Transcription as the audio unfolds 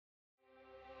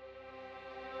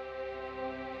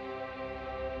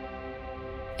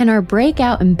In our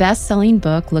breakout and best-selling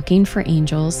book, Looking for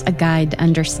Angels, A Guide to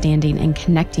Understanding and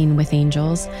Connecting with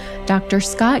Angels, Dr.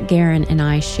 Scott Guerin and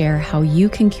I share how you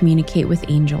can communicate with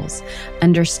angels,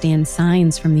 understand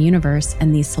signs from the universe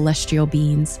and these celestial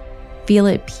beings, feel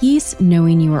at peace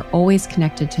knowing you are always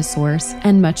connected to Source,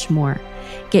 and much more.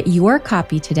 Get your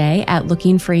copy today at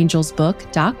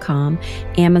lookingforangelsbook.com,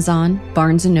 Amazon,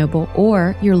 Barnes & Noble,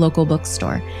 or your local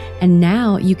bookstore. And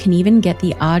now you can even get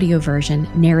the audio version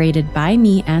narrated by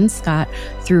me and Scott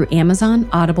through Amazon,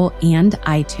 Audible, and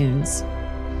iTunes.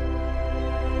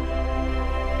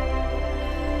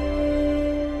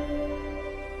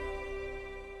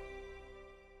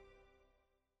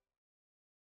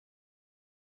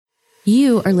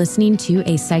 You are listening to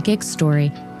A Psychic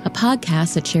Story, a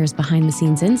podcast that shares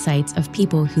behind-the-scenes insights of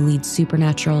people who lead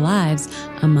supernatural lives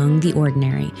among the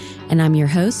ordinary. And I'm your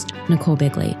host, Nicole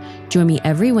Bigley. Join me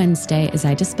every Wednesday as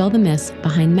I dispel the myths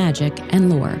behind magic and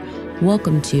lore.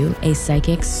 Welcome to A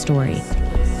Psychic Story.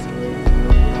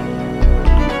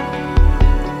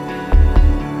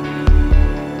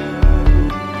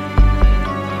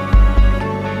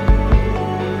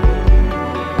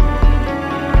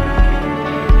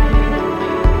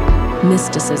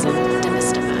 Mysticism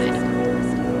Demystified.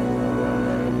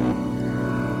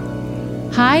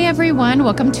 Hi, everyone.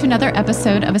 Welcome to another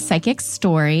episode of A Psychic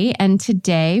Story. And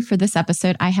today, for this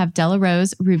episode, I have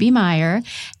Delahrose Roobie Myer.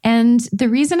 And the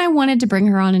reason I wanted to bring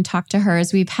her on and talk to her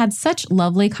is we've had such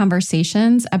lovely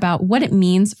conversations about what it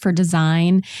means for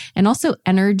design and also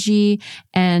energy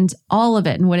and all of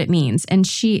it and what it means. And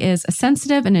she is a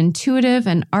sensitive and intuitive,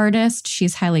 an artist.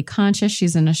 She's highly conscious.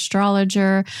 She's an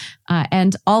astrologer.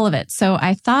 And all of it. So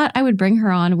I thought I would bring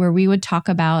her on where we would talk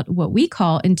about what we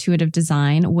call intuitive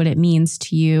design, what it means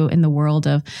to you in the world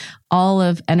of all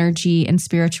of energy and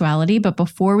spirituality. But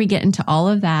before we get into all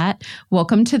of that,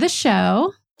 welcome to the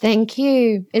show. Thank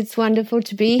you. It's wonderful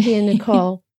to be here,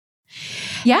 Nicole.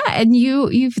 Yeah, and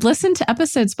you've listened to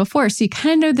episodes before, so you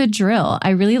kind of know the drill. I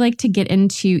really like to get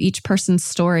into each person's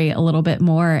story a little bit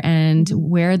more and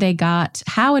where they got,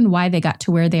 how and why they got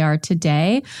to where they are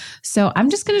today. So I'm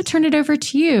just going to turn it over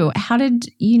to you. How did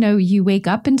you wake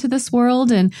up into this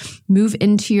world and move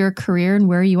into your career and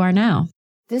where you are now?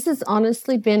 This has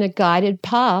honestly been a guided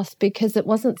path because it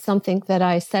wasn't something that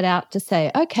I set out to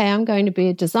say, okay, I'm going to be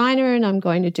a designer and I'm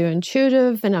going to do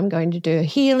intuitive and I'm going to do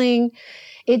healing.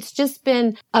 It's just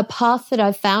been a path that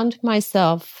I've found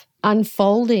myself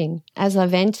unfolding as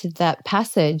I've entered that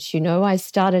passage. I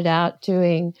started out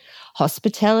doing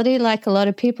hospitality like a lot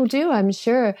of people do, I'm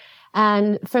sure.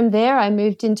 And from there, I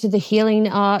moved into the healing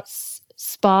arts,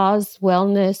 spas,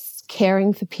 wellness,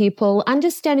 caring for people,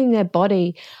 understanding their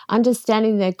body,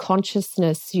 understanding their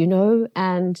consciousness,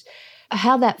 and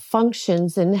how that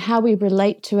functions and how we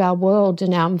relate to our world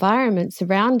and our environments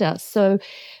around us. So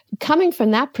coming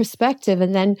from that perspective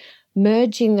and then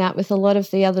merging that with a lot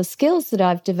of the other skills that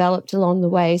I've developed along the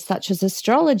way, such as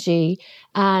astrology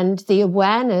and the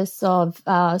awareness of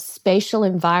spatial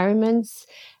environments.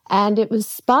 And it was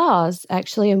spas,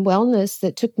 actually, and wellness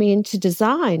that took me into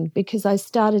design because I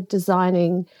started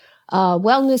designing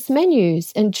wellness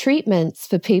menus and treatments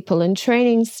for people and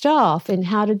training staff in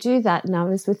how to do that. And I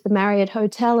was with the Marriott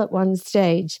Hotel at one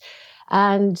stage.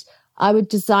 And I would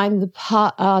design the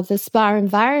spa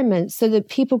environment so that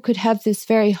people could have this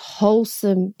very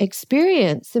wholesome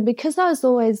experience. And because I was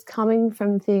always coming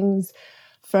from things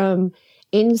from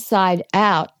inside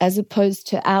out as opposed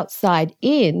to outside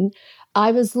in,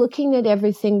 I was looking at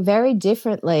everything very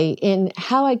differently in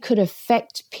how I could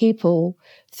affect people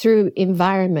through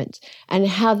environment and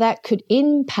how that could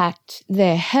impact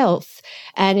their health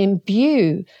and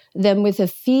imbue them with a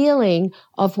feeling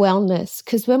of wellness.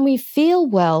 Because when we feel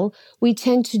well, we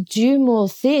tend to do more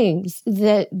things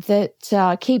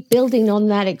that keep building on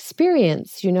that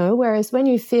experience, whereas when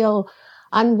you feel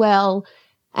unwell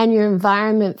and your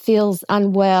environment feels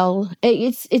unwell,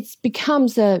 it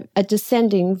becomes a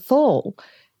descending fall.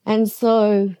 And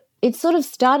so it sort of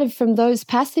started from those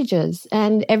passages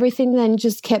and everything then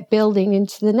just kept building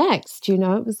into the next, It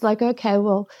was like, okay,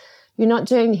 well, you're not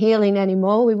doing healing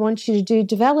anymore. We want you to do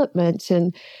development.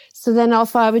 And so then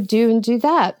off I would do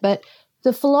that. But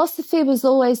the philosophy was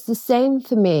always the same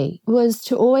for me, was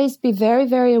to always be very,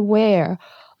 very aware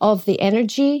of the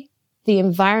energy, the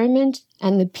environment,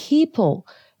 and the people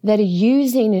that are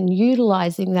using and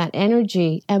utilizing that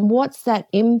energy and what's that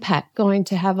impact going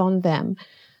to have on them.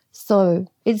 So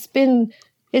it's been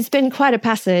quite a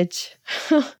passage.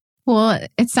 Well,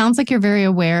 it sounds like you're very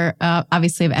aware,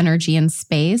 obviously, of energy and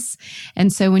space.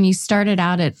 And so when you started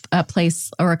out at a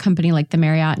place or a company like the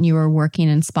Marriott and you were working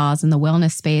in spas in the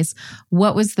wellness space,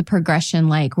 what was the progression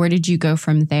like? Where did you go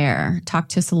from there? Talk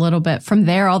to us a little bit from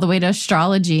there all the way to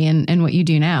astrology and what you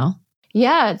do now.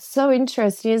 Yeah, it's so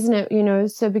interesting, isn't it?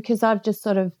 So because I've just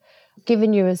sort of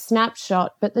given you a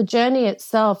snapshot, but the journey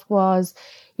itself was,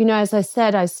 as I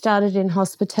said, I started in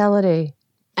hospitality,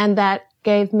 and that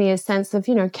gave me a sense of,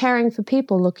 caring for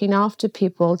people, looking after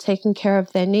people, taking care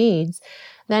of their needs.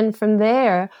 Then from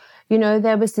there,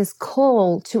 there was this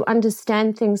call to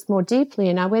understand things more deeply.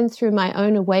 And I went through my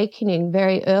own awakening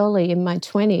very early in my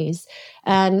 20s.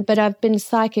 But I've been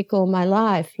psychic all my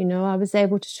life. I was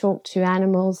able to talk to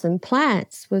animals and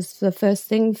plants was the first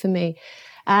thing for me.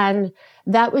 And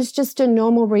that was just a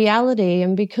normal reality.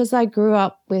 And because I grew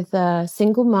up with a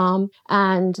single mom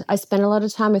and I spent a lot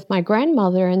of time with my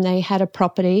grandmother and they had a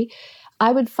property,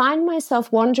 I would find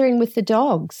myself wandering with the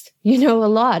dogs, a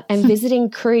lot, and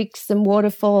visiting creeks and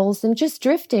waterfalls and just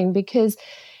drifting, because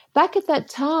back at that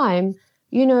time,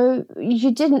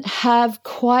 you didn't have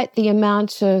quite the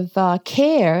amount of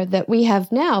care that we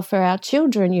have now for our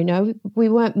children. We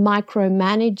weren't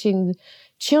micromanaging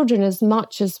children as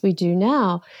much as we do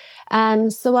now.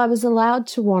 And so I was allowed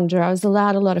to wander. I was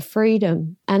allowed a lot of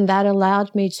freedom, and that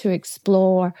allowed me to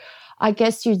explore, I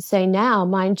guess you'd say now,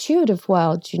 my intuitive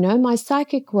world, my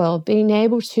psychic world, being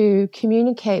able to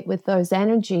communicate with those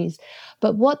energies.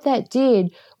 But what that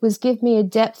did was give me a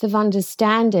depth of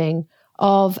understanding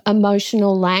of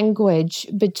emotional language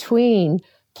between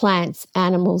plants,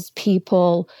 animals,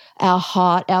 people, our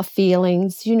heart, our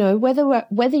feelings.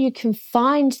 Whether you can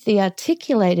find the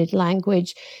articulated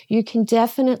language, you can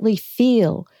definitely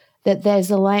feel that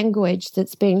there's a language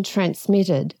that's being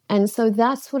transmitted. And so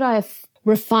that's what I've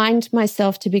refined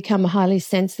myself to become highly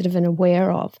sensitive and aware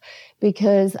of,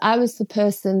 because I was the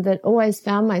person that always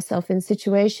found myself in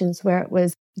situations where it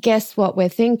was, guess what we're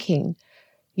thinking?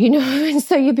 And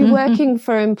so you'd be working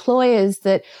for employers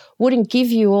that wouldn't give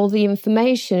you all the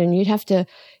information and you'd have to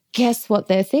guess what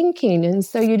they're thinking. And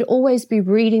so you'd always be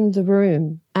reading the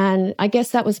room. And I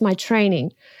guess that was my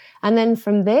training. And then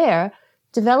from there,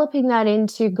 developing that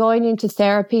into going into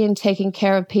therapy and taking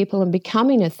care of people and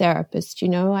becoming a therapist.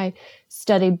 I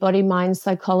studied body-mind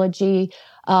psychology.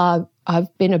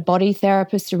 I've been a body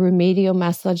therapist, a remedial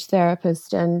massage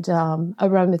therapist, and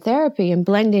aromatherapy and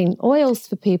blending oils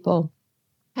for people.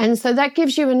 And so that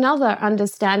gives you another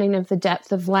understanding of the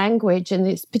depth of language, and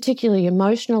this particularly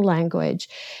emotional language,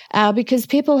 because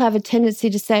people have a tendency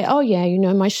to say, oh, yeah,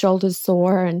 my shoulder's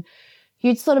sore. And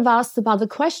you'd sort of ask them other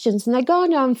questions and they go, oh,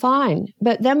 no, I'm fine.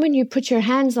 But then when you put your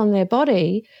hands on their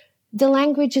body, the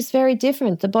language is very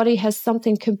different. The body has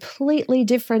something completely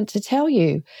different to tell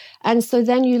you. And so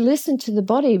then you listen to the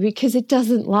body because it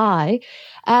doesn't lie.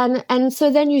 And so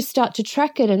then you start to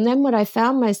track it. And then what I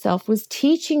found myself was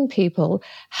teaching people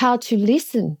how to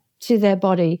listen to their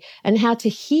body and how to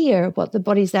hear what the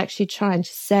body's actually trying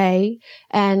to say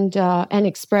and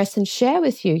express and share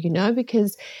with you,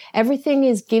 because everything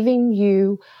is giving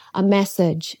you a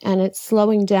message and it's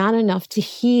slowing down enough to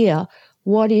hear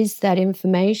what is that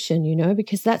information,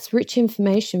 because that's rich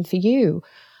information for you.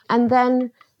 And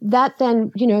then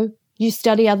you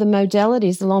study other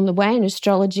modalities along the way, and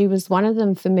astrology was one of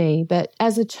them for me. But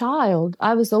as a child,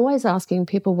 I was always asking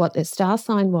people what their star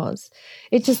sign was.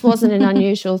 It just wasn't an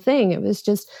unusual thing. It was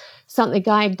just something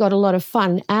I got a lot of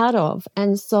fun out of.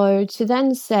 And so to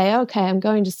then say, okay, I'm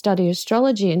going to study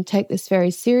astrology and take this very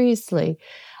seriously.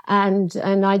 And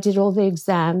I did all the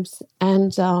exams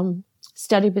and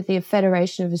studied with the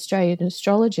Federation of Australian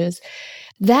Astrologers.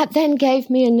 That then gave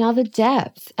me another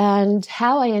depth, and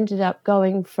how I ended up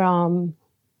going from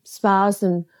spas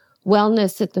and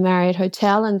wellness at the Marriott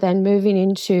Hotel and then moving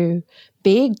into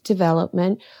big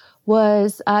development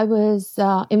was I was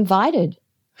invited.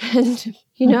 And,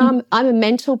 I'm a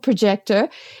mental projector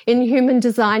in human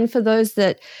design. For those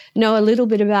that know a little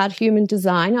bit about human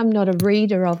design, I'm not a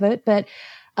reader of it, but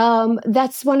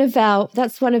that's one of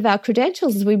our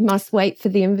credentials. We must wait for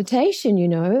the invitation,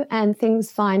 and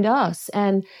things find us.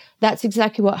 And that's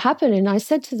exactly what happened. And I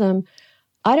said to them,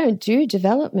 I don't do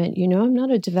development, I'm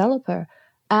not a developer.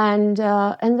 And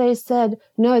they said,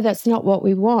 no, that's not what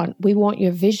we want. We want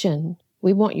your vision.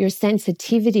 We want your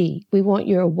sensitivity. We want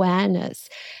your awareness.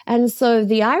 And so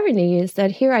the irony is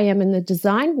that here I am in the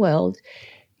design world,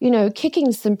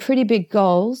 kicking some pretty big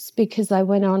goals, because I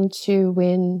went on to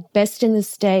win Best in the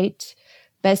State,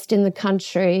 Best in the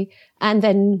Country, and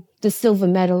then the silver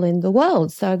medal in the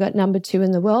world. So I got number 2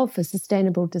 in the world for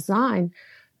sustainable design.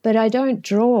 But I don't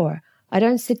draw. I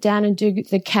don't sit down and do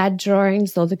the CAD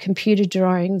drawings or the computer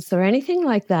drawings or anything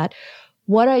like that.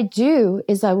 What I do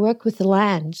is I work with the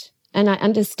land and I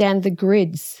understand the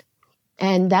grids.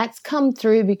 And that's come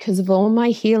through because of all my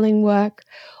healing work,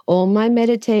 all my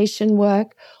meditation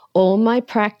work, all my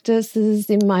practices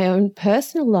in my own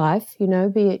personal life, you know,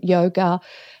 be it yoga,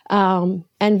 and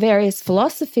various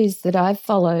philosophies that I've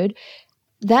followed.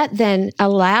 That then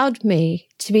allowed me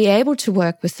to be able to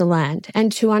work with the land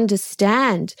and to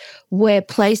understand where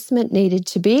placement needed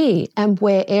to be and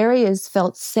where areas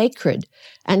felt sacred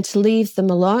and to leave them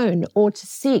alone or to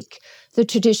seek the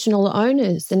traditional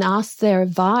owners and ask their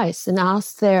advice and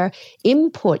ask their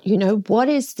input. You know, what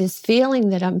is this feeling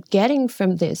that I'm getting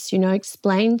from this? You know,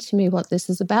 explain to me what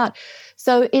this is about.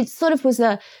 So it sort of was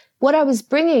what I was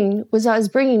bringing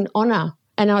honor.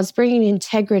 And I was bringing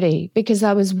integrity because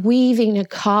I was weaving a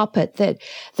carpet that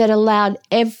allowed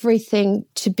everything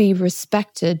to be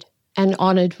respected and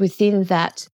honored within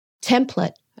that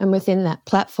template and within that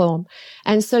platform.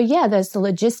 And so, yeah, there's the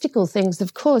logistical things,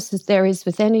 of course, as there is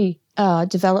with any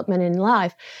development in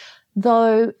life,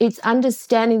 though it's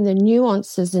understanding the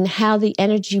nuances and how the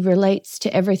energy relates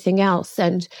to everything else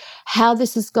and how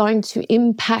this is going to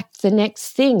impact the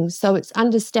next thing. So it's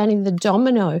understanding the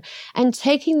domino and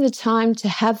taking the time to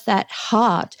have that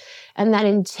heart and that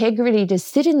integrity to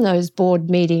sit in those board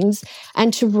meetings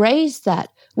and to raise that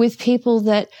with people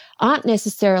that aren't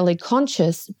necessarily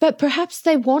conscious, but perhaps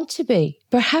they want to be.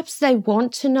 Perhaps they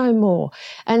want to know more.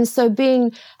 And so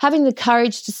having the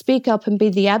courage to speak up and be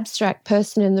the abstract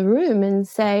person in the room and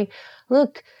say,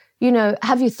 look, you know,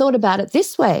 have you thought about it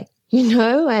this way? You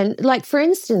know, and like, for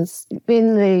instance,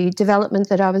 in the development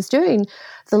that I was doing,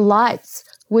 the lights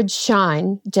would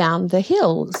shine down the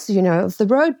hills, you know, of the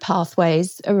road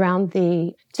pathways around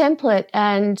the template.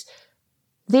 And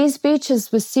these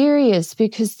beaches were serious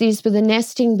because these were the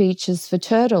nesting beaches for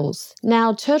turtles.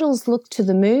 Now, turtles look to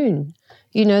the moon.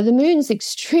 You know, the moon's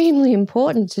extremely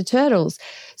important to turtles.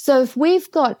 So if we've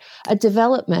got a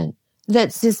development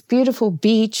that's this beautiful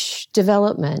beach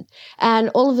development and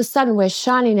all of a sudden we're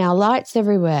shining our lights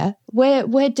everywhere,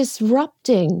 we're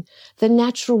disrupting the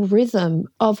natural rhythm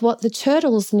of what the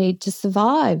turtles need to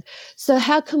survive. So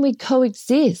how can we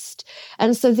coexist?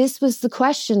 And so this was the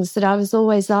questions that I was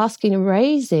always asking and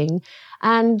raising.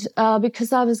 And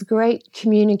because I was a great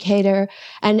communicator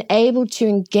and able to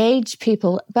engage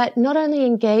people, but not only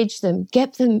engage them,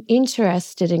 get them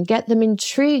interested and get them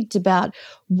intrigued about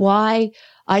why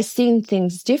I seen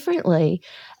things differently,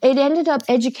 it ended up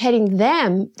educating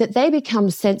them that they become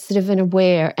sensitive and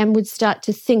aware and would start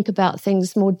to think about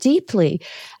things more deeply.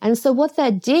 And so what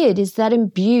that did is that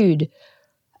imbued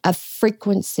a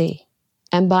frequency.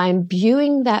 And by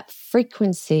imbuing that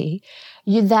frequency,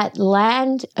 that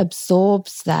land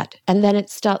absorbs that, and then it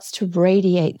starts to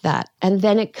radiate that. And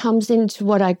then it comes into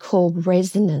what I call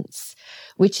resonance,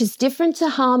 which is different to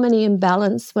harmony and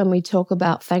balance when we talk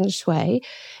about feng shui.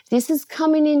 This is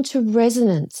coming into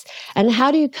resonance. And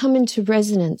how do you come into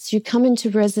resonance? You come into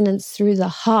resonance through the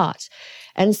heart.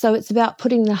 And so it's about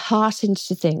putting the heart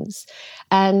into things.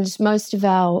 And most of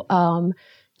our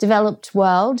developed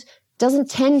world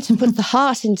doesn't tend to put the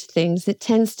heart into things. It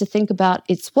tends to think about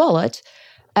its wallet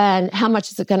and how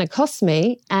much is it going to cost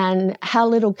me and how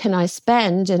little can I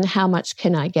spend and how much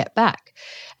can I get back.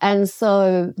 And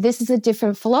so this is a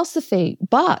different philosophy,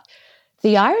 but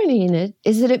the irony in it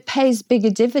is that it pays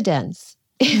bigger dividends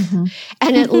and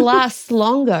it lasts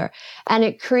longer and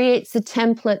it creates a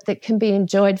template that can be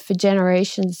enjoyed for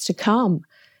generations to come.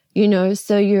 You know,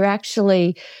 so you're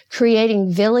actually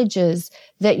creating villages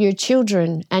that your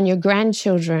children and your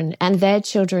grandchildren and their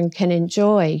children can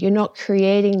enjoy. You're not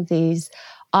creating these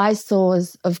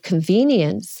eyesores of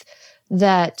convenience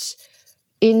that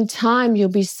in time you'll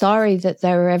be sorry that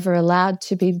they were ever allowed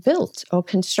to be built or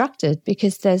constructed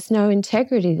because there's no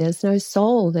integrity, there's no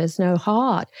soul, there's no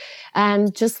heart.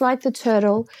 And just like the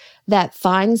turtle that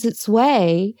finds its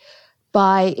way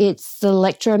by its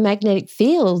electromagnetic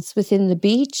fields within the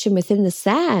beach and within the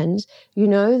sand, you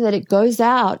know, that it goes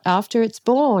out after it's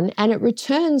born and it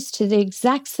returns to the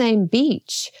exact same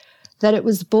beach that it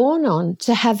was born on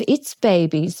to have its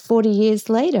babies 40 years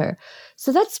later.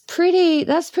 So that's pretty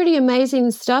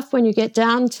amazing stuff when you get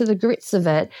down to the grits of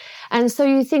it. And so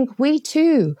you think we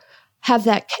too have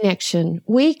that connection.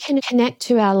 We can connect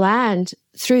to our land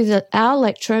through our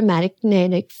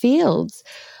electromagnetic fields.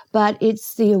 But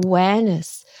it's the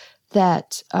awareness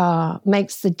that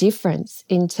makes the difference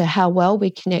into how well we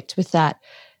connect with that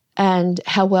and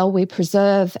how well we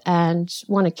preserve and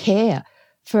want to care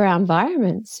for our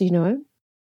environments, you know.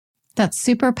 That's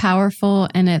super powerful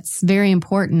and it's very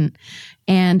important.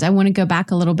 And I want to go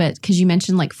back a little bit because you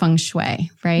mentioned like feng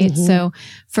shui, right? So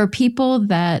for people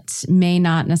that may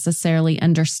not necessarily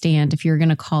understand if you're going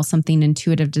to call something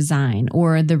intuitive design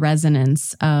or the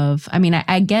resonance of, I mean,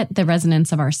 I get the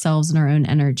resonance of ourselves and our own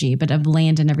energy, but of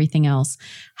land and everything else,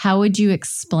 how would you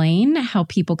explain how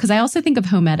people, because I also think of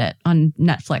Home Edit on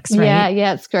Netflix, right?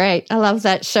 Yeah, it's great. I love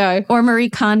that show. Or Marie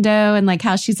Kondo and like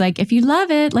how she's like, if you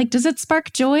love it, like, does it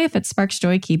spark joy? If it sparks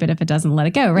joy, keep it. If it doesn't, let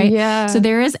it go, right? Yeah. So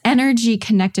there is energy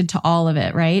connected to all of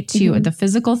it, right? To the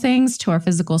physical things, to our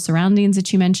physical surroundings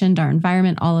that you mentioned, our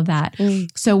environment, all of that.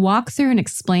 So walk through and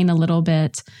explain a little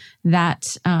bit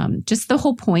that, just the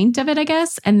whole point of it, I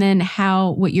guess, and then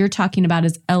how what you're talking about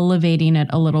is elevating it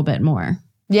a little bit more.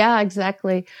 Yeah,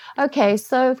 exactly. Okay,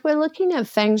 so if we're looking at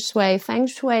feng shui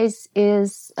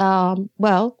is,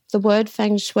 well, the word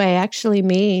feng shui actually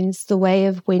means the way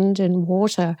of wind and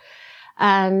water.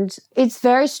 And it's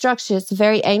very structured. It's a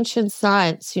very ancient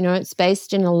science. You know, it's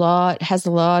based in has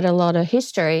a lot of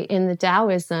history in the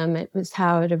Taoism. It was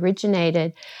how it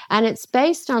originated. And it's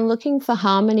based on looking for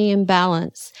harmony and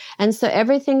balance. And so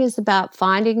everything is about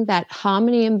finding that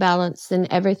harmony and balance, and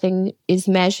everything is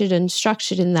measured and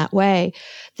structured in that way.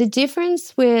 The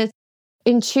difference with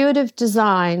intuitive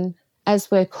design,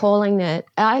 as we're calling it,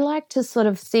 I like to sort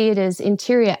of see it as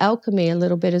interior alchemy a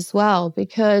little bit as well,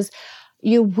 because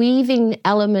you're weaving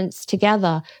elements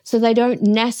together. So they don't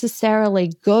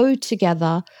necessarily go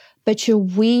together, but you're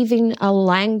weaving a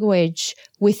language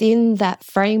within that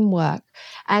framework.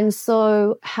 And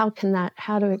so how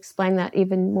to explain that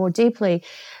even more deeply?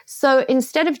 So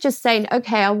instead of just saying,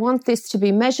 okay, I want this to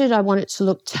be measured, I want it to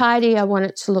look tidy, I want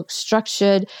it to look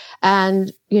structured,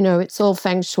 and, you know, it's all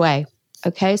feng shui.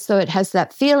 Okay, so it has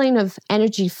that feeling of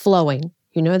energy flowing.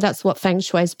 You know, that's what feng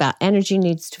shui is about. Energy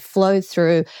needs to flow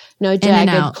through, no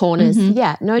jagged corners.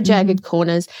 Yeah, no jagged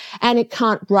corners. And it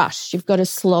can't rush. You've got to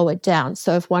slow it down.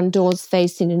 So if one door's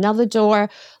facing another door,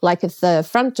 like if the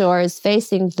front door is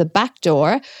facing the back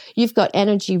door, you've got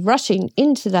energy rushing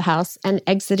into the house and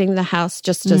exiting the house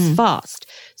just as fast.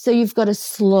 So you've got to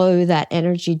slow that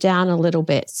energy down a little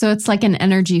bit. So it's like an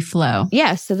energy flow.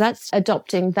 Yeah, so that's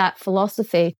adopting that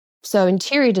philosophy. So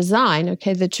interior design,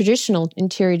 okay, the traditional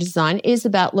interior design is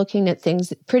about looking at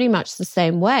things pretty much the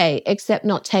same way, except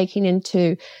not taking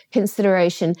into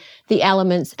consideration the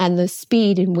elements and the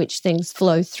speed in which things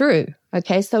flow through.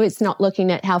 Okay, so it's not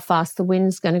looking at how fast the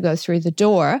wind's going to go through the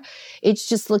door. It's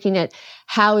just looking at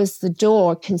how is the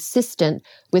door consistent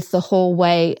with the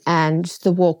hallway and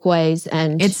the walkways,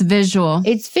 and it's visual.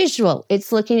 It's visual.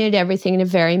 It's looking at everything in a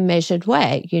very measured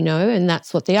way, you know, and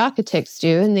that's what the architects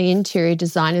do, and the interior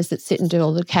designers that sit and do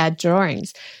all the CAD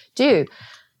drawings do.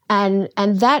 And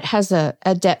that has a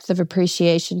depth of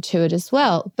appreciation to it as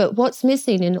well. But what's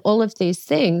missing in all of these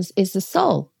things is the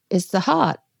soul, is the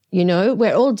heart. You know,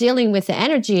 we're all dealing with the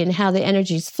energy and how the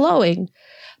energy is flowing,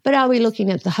 but are we looking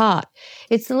at the heart?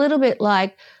 It's a little bit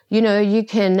like, you know, you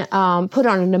can put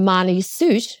on an Armani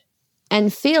suit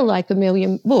and feel like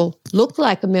look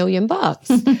like $1 million,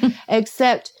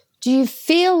 except do you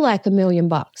feel like $1 million?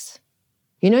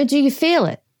 You know, do you feel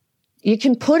it? You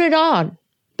can put it on,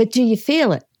 but do you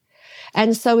feel it?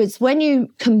 And so it's when you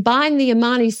combine the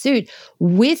Armani suit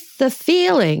with the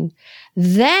feeling,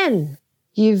 then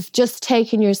you've just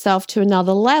taken yourself to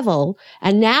another level,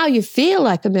 and now you feel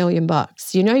like $1 million.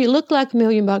 You know, you look like $1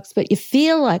 million, but you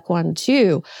feel like one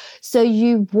too. So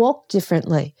you walk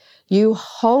differently. You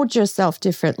hold yourself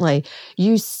differently.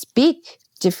 You speak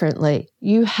differently.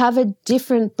 You have a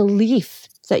different belief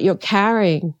that you're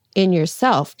carrying in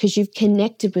yourself because you've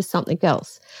connected with something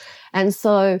else. And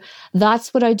so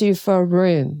that's what I do for a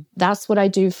room. That's what I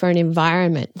do for an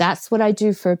environment. That's what I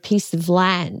do for a piece of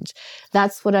land.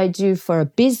 That's what I do for a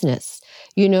business,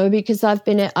 you know, because I've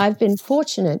been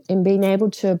fortunate in being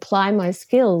able to apply my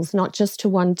skills, not just to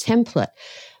one template.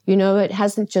 You know, it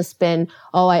hasn't just been,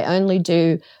 oh, I only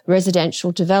do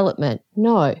residential development.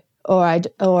 No. Or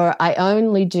I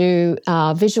only do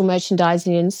visual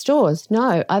merchandising in stores.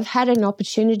 No, I've had an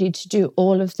opportunity to do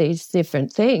all of these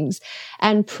different things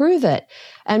and prove it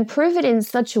in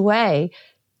such a way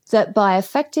that by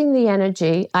affecting the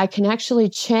energy, I can actually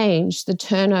change the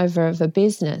turnover of a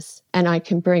business, and I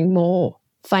can bring more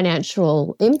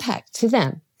financial impact to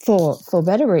them for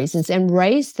better reasons and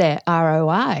raise their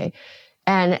ROI.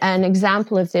 And an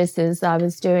example of this is I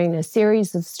was doing a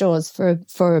series of stores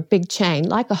for a big chain,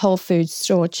 like a Whole Foods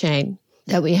store chain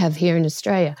that we have here in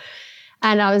Australia.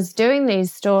 And I was doing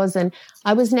these stores, and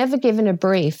I was never given a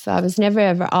brief. I was never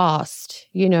ever asked,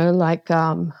 you know, like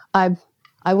I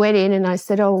I went in and I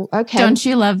said, oh, okay. Don't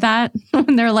you love that?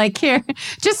 When they're like, here,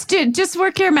 just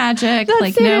work your magic. That's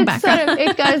like, it. no background.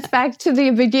 It goes back to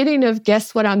the beginning of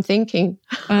guess what I'm thinking.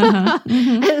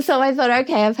 And so I thought,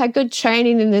 okay, I've had good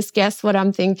training in this guess what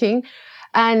I'm thinking.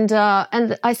 And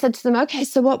I said to them, okay,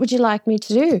 so what would you like me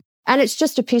to do? And it's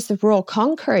just a piece of raw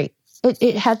concrete.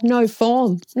 It had no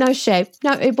form, no shape.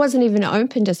 No, it wasn't even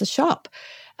opened as a shop.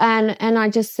 And I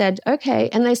just said, okay.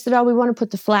 And they said, oh, we want to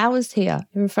put the flowers here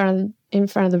in front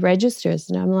of the registers.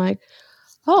 And I'm like,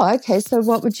 oh, okay. So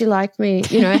what would you like me,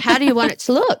 how do you want it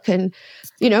to look? And,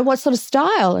 what sort of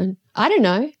style? And I don't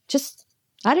know, just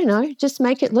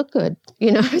make it look good.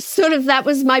 Sort of that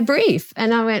was my brief.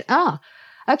 And I went, oh,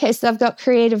 okay. So I've got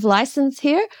creative license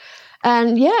here.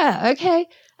 And yeah, okay.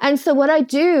 And so what I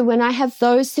do when I have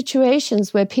those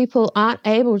situations where people aren't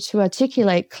able to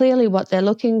articulate clearly what they're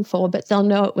looking for, but they'll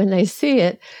know it when they see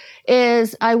it,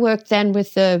 is I work then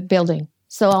with the building.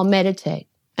 So I'll meditate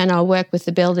and I'll work with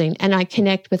the building and I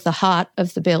connect with the heart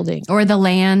of the building. Or the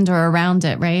land or around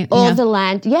it, right? Or the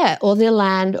land, or the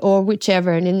land or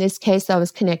whichever. And in this case, I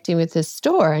was connecting with the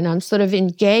store and I'm sort of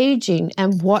engaging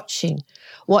and watching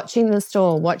the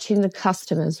store, watching the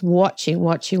customers,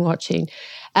 watching,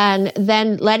 and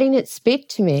then letting it speak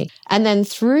to me. And then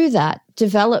through that,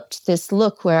 developed this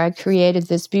look where I created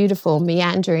this beautiful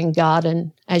meandering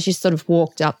garden as you sort of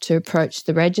walked up to approach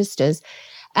the registers.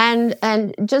 And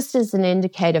just as an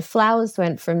indicator, flowers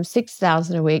went from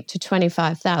 6,000 a week to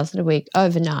 25,000 a week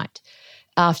overnight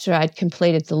after I'd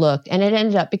completed the look. And it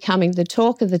ended up becoming the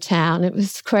talk of the town. It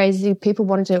was crazy. People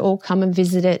wanted to all come and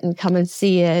visit it and come and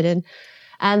see it.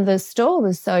 And the store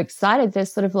was so excited. They're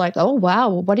sort of like, oh, wow,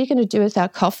 well, what are you going to do with our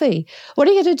coffee? What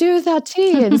are you going to do with our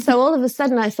tea? And so all of a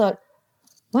sudden I thought,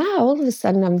 wow, all of a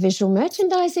sudden I'm visual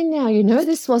merchandising now.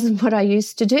 This wasn't what I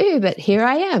used to do, but here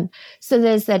I am. So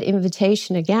there's that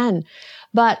invitation again.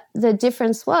 But the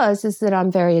difference is that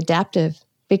I'm very adaptive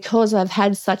because I've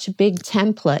had such a big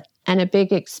template and a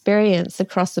big experience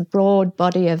across a broad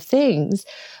body of things,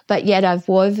 but yet I've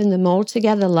woven them all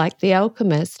together like the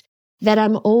alchemist, that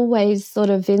I'm always sort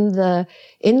of in the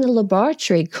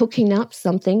laboratory cooking up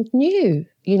something new,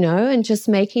 and just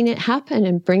making it happen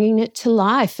and bringing it to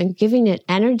life and giving it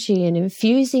energy and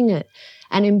infusing it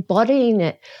and embodying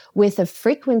it with a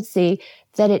frequency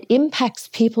that it impacts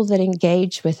people that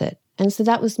engage with it. And so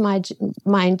that was my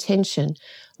intention,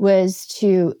 was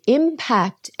to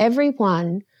impact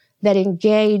everyone that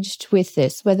engaged with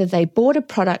this, whether they bought a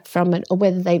product from it or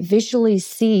whether they visually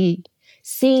seen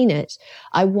it.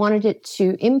 I wanted it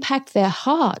to impact their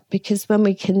heart, because when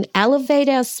we can elevate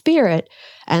our spirit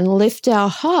and lift our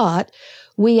heart,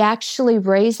 we actually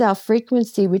raise our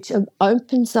frequency, which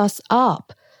opens us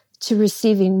up to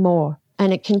receiving more.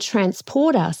 And it can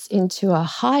transport us into a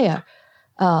higher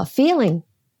feeling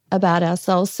about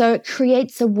ourselves. So it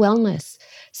creates a wellness.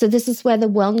 So this is where the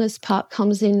wellness part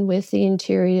comes in with the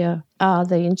interior,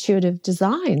 the intuitive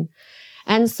design.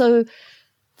 And so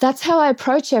that's how I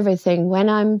approach everything. When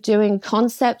I'm doing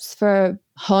concepts for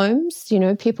homes,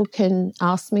 people can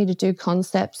ask me to do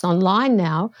concepts online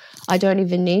now. I don't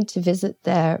even need to visit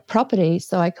their property,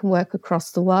 so I can work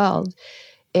across the world.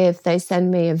 If they send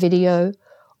me a video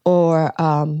or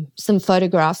some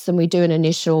photographs and we do an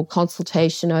initial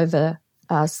consultation over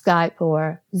Skype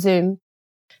or Zoom,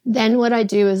 then what I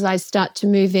do is I start to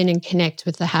move in and connect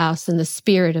with the house and the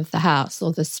spirit of the house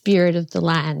or the spirit of the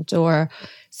land.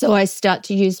 So I start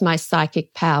to use my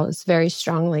psychic powers very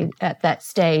strongly at that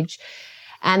stage.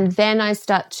 And then I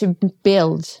start to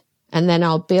build, and then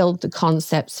I'll build the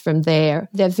concepts from there.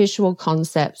 They're visual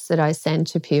concepts that I send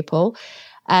to people.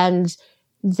 And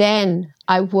then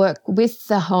I work with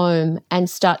the home and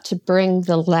start to bring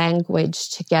the language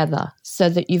together so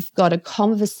that you've got a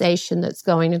conversation that's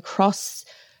going across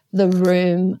the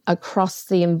room, across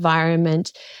the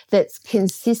environment, that's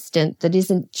consistent, that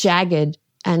isn't jagged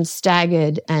and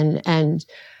staggered and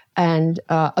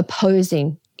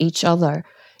opposing each other.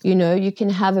 You can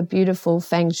have a beautiful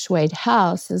feng shuied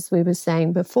house, as we were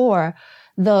saying before,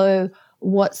 though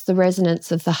what's the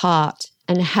resonance of the heart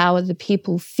and how are the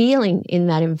people feeling in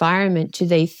that environment? Do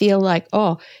they feel like,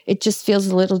 oh, it just feels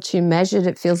a little too measured,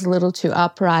 it feels a little too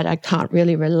upright, I can't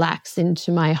really relax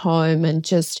into my home and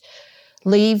just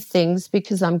leave things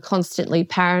because I'm constantly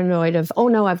paranoid of, oh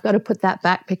no, I've got to put that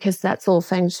back because that's all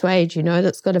feng shui,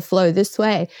 that's got to flow this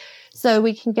way. So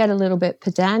we can get a little bit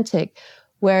pedantic.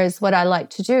 Whereas what I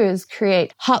like to do is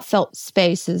create heartfelt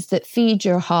spaces that feed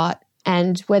your heart.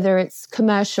 And whether it's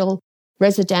commercial,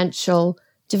 residential,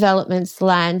 developments,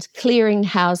 land, clearing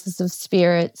houses of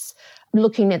spirits,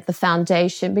 looking at the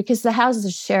foundation, because the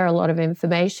houses share a lot of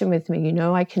information with me.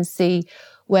 I can see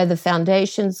where the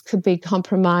foundations could be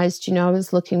compromised. I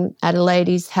was looking at a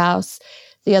lady's house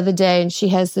the other day and she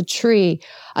has the tree.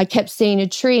 I kept seeing a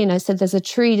tree and I said, there's a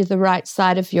tree to the right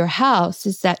side of your house.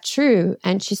 Is that true?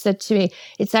 And she said to me,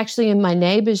 it's actually in my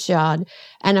neighbor's yard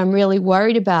and I'm really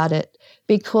worried about it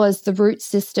because the root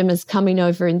system is coming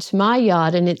over into my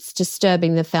yard and it's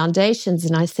disturbing the foundations.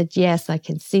 And I said, yes, I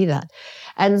can see that.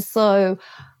 And so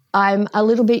I'm a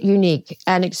little bit unique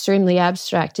and extremely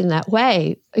abstract in that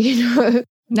way,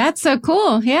 That's so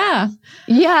cool. Yeah.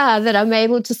 Yeah, that I'm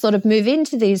able to sort of move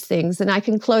into these things and I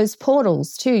can close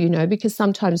portals too, because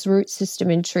sometimes root system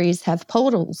in trees have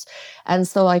portals. And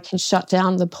so I can shut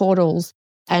down the portals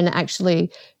and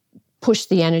actually push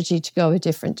the energy to go a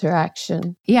different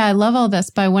direction. Yeah, I love all this,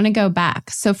 but I want to go back.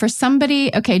 So for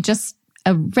somebody, just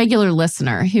a regular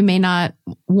listener who may not,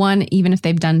 even if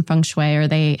they've done feng shui or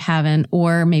they haven't,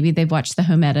 or maybe they've watched the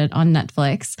home edit on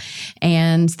Netflix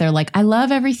and they're like, I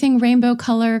love everything rainbow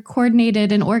color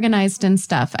coordinated and organized and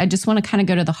stuff. I just want to kind of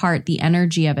go to the heart, the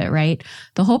energy of it, right?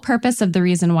 The whole purpose of the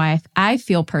reason why I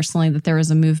feel personally that there was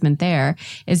a movement there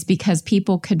is because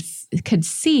people could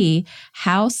see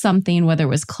how something, whether it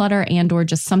was clutter and or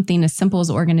just something as simple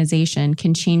as organization,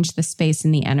 can change the space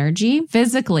and the energy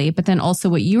physically, but then also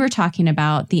what you were talking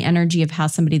about, the energy of how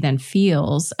somebody then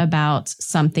feels about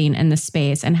something in the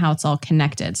space and how it's all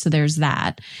connected. So there's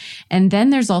that. And then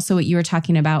there's also what you were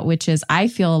talking about, which is I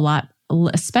feel a lot,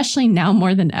 especially now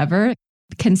more than ever,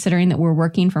 considering that we're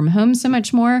working from home so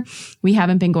much more, we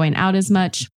haven't been going out as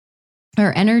much.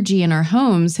 Our energy in our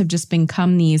homes have just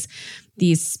become these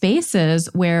spaces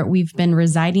where we've been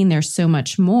residing there so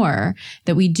much more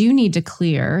that we do need to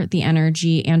clear the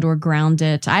energy and or ground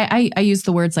it. I use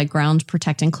the words like ground,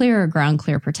 protect, and clear, or ground,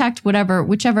 clear, protect,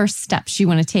 whichever steps you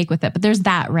want to take with it. But there's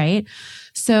that, right?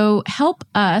 So help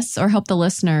us or help the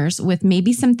listeners with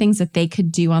maybe some things that they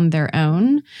could do on their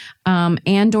own,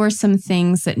 and or some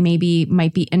things that maybe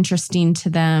might be interesting to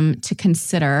them to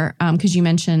consider. Because you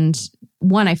mentioned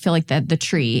one, I feel like that the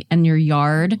tree and your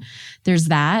yard, there's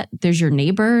that, there's your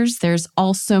neighbors, there's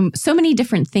also so many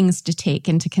different things to take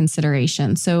into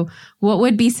consideration. So what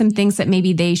would be some things that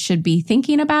maybe they should be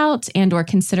thinking about and or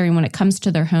considering when it comes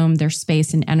to their home, their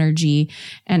space and energy,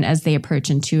 and as they approach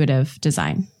intuitive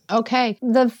design? Okay.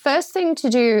 The first thing to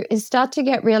do is start to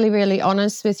get really, really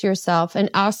honest with yourself and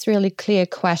ask really clear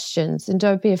questions. And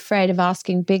don't be afraid of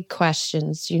asking big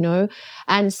questions,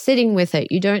 and sitting with it.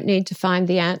 You don't need to find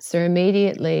the answer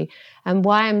immediately. And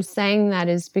why I'm saying that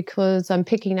is because I'm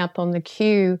picking up on the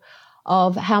cue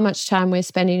of how much time we're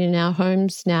spending in our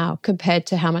homes now compared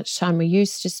to how much time we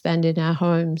used to spend in our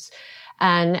homes,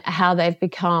 and how they've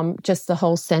become just the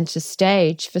whole center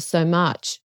stage for so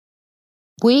much.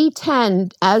 We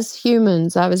tend, as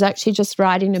humans, I was actually just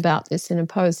writing about this in a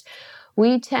post,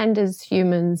 we tend as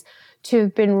humans to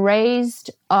have been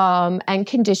raised and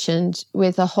conditioned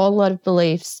with a whole lot of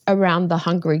beliefs around the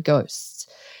hungry ghosts.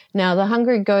 Now, the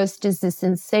hungry ghost is this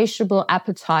insatiable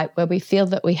appetite where we feel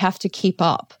that we have to keep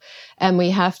up and we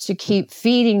have to keep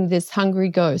feeding this hungry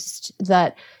ghost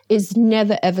that is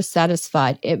never, ever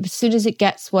satisfied. As soon as it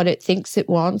gets what it thinks it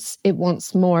wants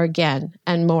more again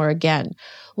and more again.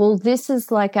 Well, this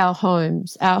is like our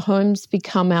homes. Our homes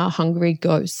become our hungry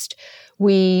ghost.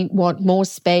 We want more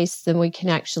space than we can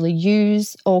actually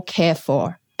use or care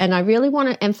for. And I really want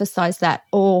to emphasize that,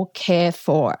 or care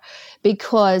for,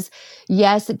 because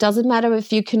yes, it doesn't matter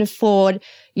if you can afford,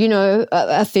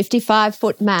 a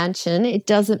 55-foot mansion. It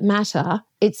doesn't matter.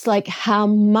 It's like, how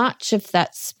much of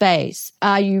that space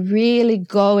are you really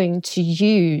going to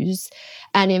use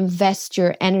and invest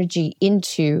your energy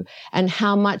into? And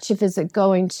how much of is it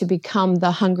going to become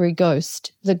the hungry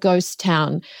ghost, the ghost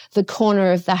town, the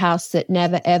corner of the house that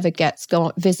never ever gets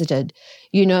visited,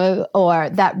 or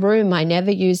that room, I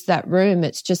never used that room.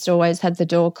 It's just always had the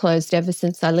door closed ever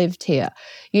since I lived here.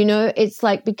 It's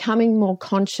like becoming more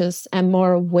conscious and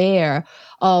more aware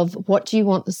of what do you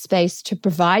want the space to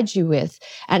provide you with,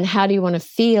 and how do you want to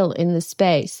feel in the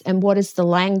space, and what is the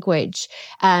language,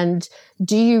 and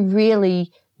do you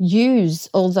really use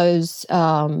all those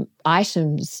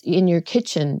items in your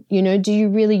kitchen? Do you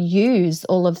really use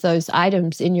all of those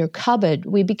items in your cupboard?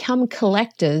 We become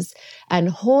collectors and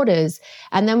hoarders,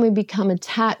 and then we become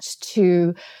attached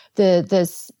to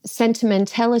the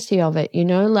sentimentality of it,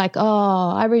 like, oh,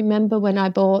 I remember when I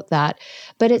bought that.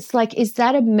 But it's like, is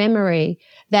that a memory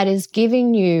that is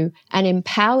giving you an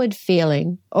empowered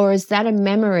feeling, or is that a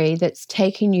memory that's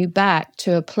taking you back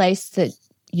to a place that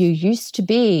you used to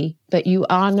be, but you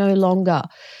are no longer.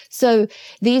 So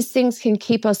these things can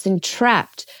keep us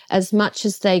entrapped as much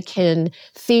as they can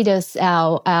feed us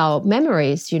our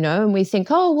memories, and we think,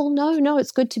 oh, well, no,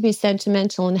 it's good to be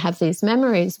sentimental and have these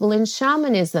memories. Well, in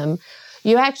shamanism,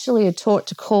 you actually are taught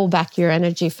to call back your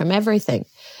energy from everything.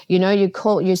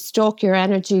 You stalk your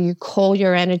energy, you call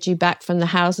your energy back from the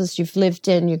houses you've lived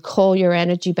in, you call your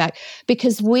energy back,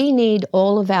 because we need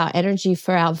all of our energy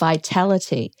for our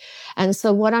vitality. And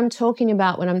so what I'm talking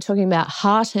about when I'm talking about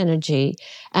heart energy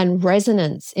and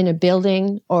resonance in a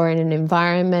building or in an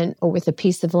environment or with a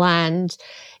piece of land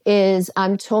is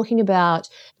I'm talking about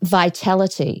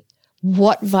vitality.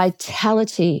 What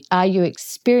vitality are you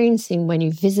experiencing when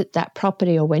you visit that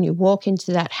property or when you walk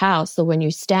into that house or when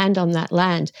you stand on that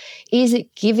land?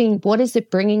 What is it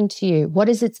bringing to you? What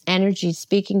is its energy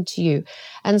speaking to you?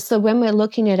 And so when we're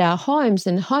looking at our homes,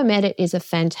 and Home Edit is a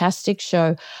fantastic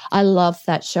show. I love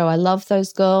that show. I love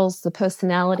those girls. The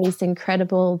personality is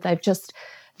incredible.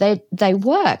 They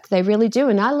work. They really do.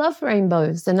 And I love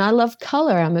rainbows and I love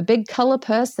color. I'm a big color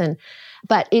person,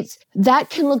 but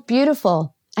that can look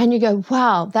beautiful. And you go,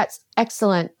 wow, that's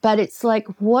excellent. But it's like,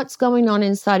 what's going on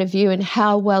inside of you and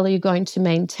how well are you going to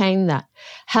maintain that?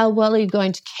 How well are you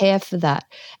going to care for that?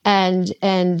 And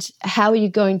how are you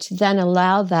going to then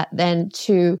allow that then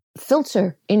to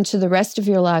filter into the rest of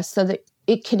your life so that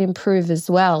it can improve as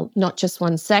well, not just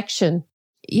one section?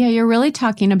 Yeah, you're really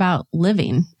talking about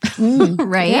living,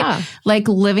 right? Yeah. Like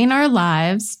living our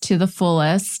lives to the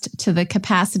fullest, to the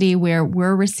capacity where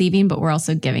we're receiving, but we're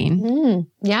also giving.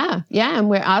 Yeah. And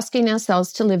we're asking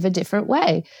ourselves to live a different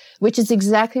way, which is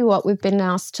exactly what we've been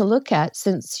asked to look at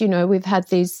since, we've had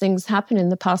these things happen in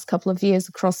the past couple of years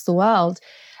across the world.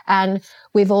 And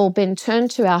we've all been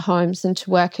turned to our homes and to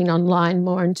working online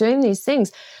more and doing these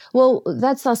things. Well,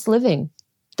 that's us living.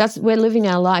 We're living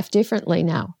our life differently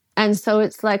now. And so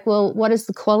it's like, well, what is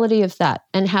the quality of that?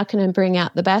 And how can I bring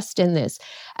out the best in this?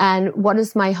 And what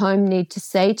does my home need to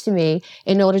say to me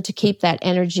in order to keep that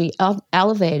energy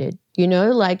elevated?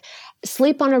 Like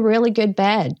sleep on a really good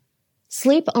bed.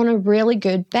 Sleep on a really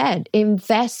good bed.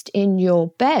 Invest in your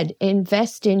bed.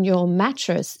 Invest in your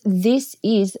mattress. This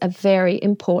is a very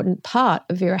important part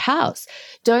of your house.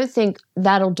 Don't think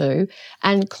that'll do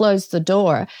and close the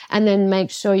door and then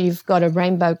make sure you've got a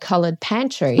rainbow colored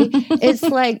pantry. It's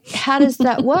like, how does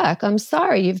that work? I'm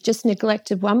sorry, you've just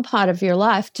neglected one part of your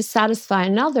life to satisfy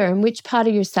another. And which part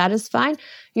are you satisfying?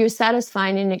 You're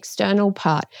satisfying an external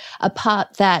part, a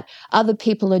part that other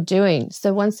people are doing.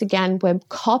 So once again, we're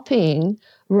copying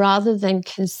rather than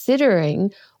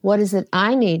considering, what is it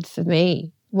I need for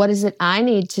me? What is it I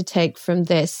need to take from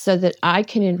this so that I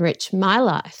can enrich my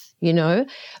life?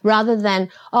 Rather than,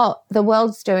 oh, the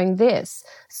world's doing this.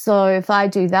 So if I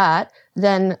do that,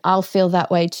 then I'll feel that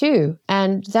way too.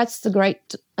 And that's the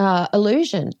great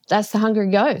illusion. That's the hungry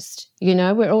ghost.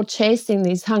 We're all chasing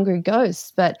these hungry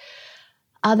ghosts, but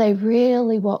are they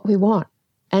really what we want?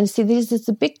 And see, this is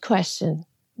a big question.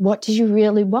 What do you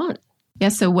really want? Yeah.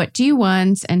 So what do you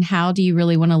want and how do you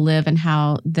really want to live and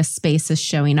how the space is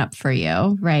showing up for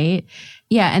you, right?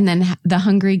 Yeah. And then the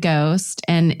hungry ghost.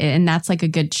 And that's like a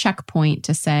good checkpoint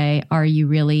to say, are you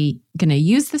really going to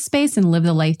use the space and live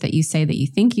the life that you say that you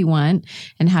think you want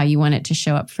and how you want it to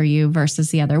show up for you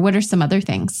versus the other? What are some other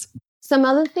things? Some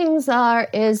other things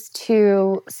is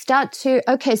to start to,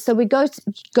 okay, so we go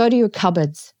to your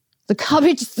cupboards. The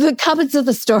cupboards are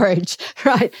the storage,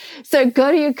 right? So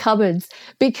go to your cupboards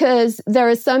because there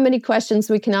are so many questions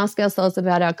we can ask ourselves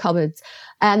about our cupboards.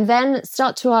 And then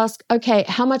start to ask, okay,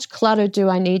 how much clutter do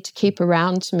I need to keep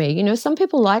around me? Some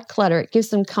people like clutter. It gives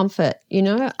them comfort.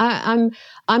 I'm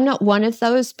not one of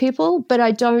those people, but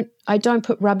I don't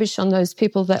put rubbish on those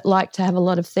people that like to have a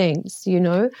lot of things.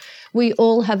 We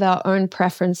all have our own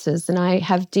preferences, and I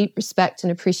have deep respect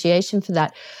and appreciation for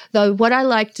that. Though what I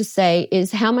like to say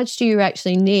is, how much do you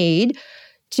actually need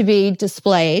to be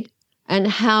displayed, and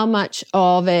how much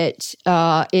of it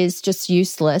is just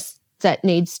useless that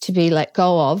needs to be let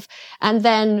go of, and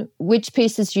then which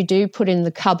pieces you do put in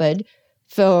the cupboard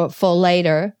for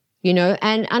later,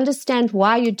 and understand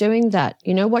why you're doing that.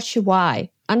 What's your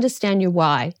why? Understand your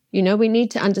why. We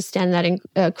need to understand that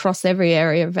across every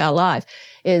area of our life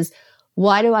is,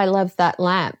 why do I love that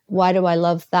lamp? Why do I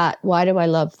love that? Why do I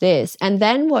love this? And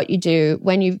then what you do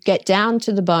when you get down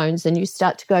to the bones and you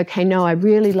start to go, okay, no, I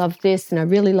really love this and I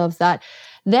really love that.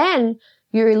 Then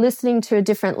you're listening to a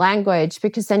different language,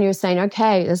 because then you're saying,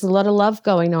 okay, there's a lot of love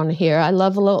going on here. I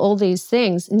love all these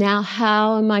things. Now,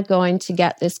 how am I going to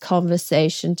get this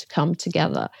conversation to come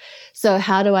together? So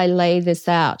how do I lay this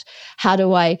out? How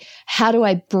do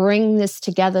I bring this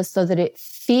together so that it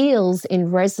feels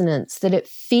in resonance, that it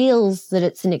feels that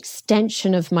it's an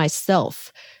extension of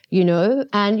myself?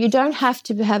 And you don't have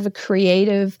to have a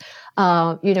creative,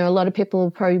 a lot of people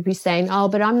will probably be saying, oh,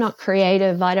 but I'm not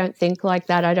creative. I don't think like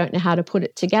that. I don't know how to put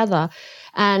it together.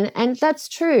 And that's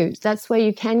true. That's where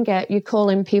you call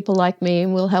in people like me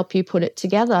and we'll help you put it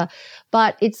together.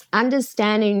 But it's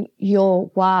understanding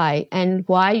your why and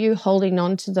why you're holding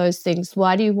on to those things.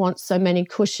 Why do you want so many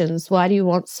cushions? Why do you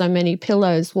want so many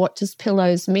pillows? What does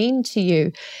pillows mean to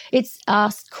you? It's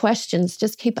ask questions.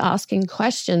 Just keep asking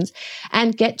questions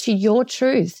and get to your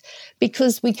truth,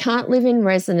 because we can't live in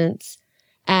resonance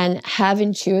and have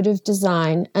intuitive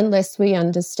design unless we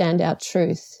understand our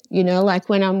truth. Like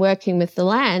when I'm working with the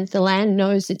land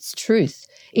knows its truth.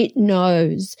 It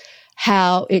knows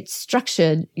how it's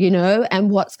structured, and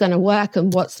what's going to work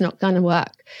and what's not going to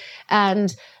work.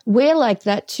 And we're like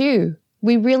that too.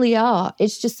 We really are.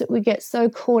 It's just that we get so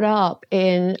caught up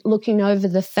in looking over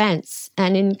the fence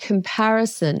and in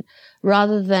comparison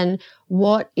rather than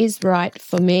what is right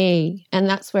for me. And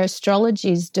that's where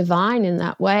astrology is divine in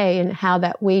that way, and how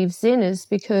that weaves in is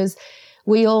because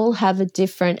we all have a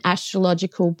different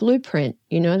astrological blueprint,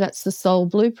 that's the soul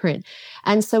blueprint.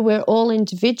 And so we're all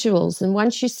individuals. And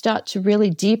once you start to really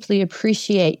deeply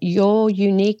appreciate your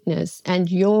uniqueness and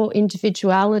your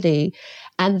individuality,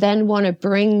 and then want to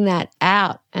bring that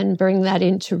out and bring that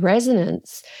into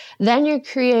resonance, then you're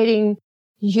creating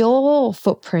your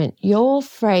footprint, your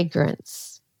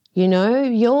fragrance, your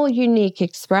unique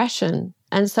expression.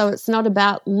 And so it's not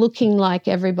about looking like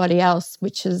everybody else,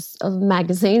 which is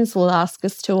magazines will ask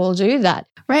us to all do that.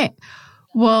 Right.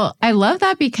 Well, I love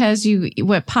that, because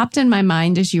what popped in my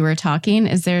mind as you were talking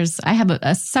is I have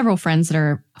several friends that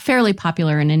are fairly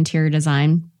popular in interior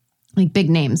design, like big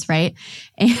names, right?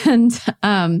 And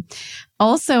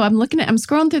also I'm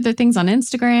scrolling through their things on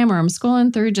Instagram, or I'm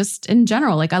scrolling through just in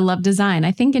general. Like, I love design.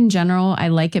 I think in general, I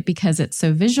like it because it's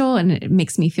so visual and it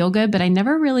makes me feel good, but I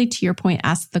never really, to your point,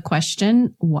 asked the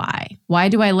question, why? Why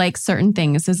do I like certain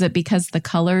things? Is it because the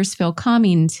colors feel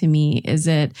calming to me? Is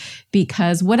it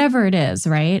because whatever it is,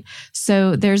 right?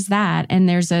 So there's that. And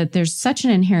there's such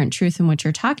an inherent truth in what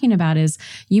you're talking about is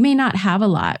you may not have a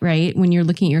lot, right? When you're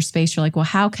looking at your space, you're like, well,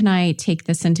 how can I take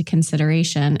this into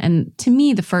consideration? And to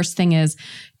me, the first thing is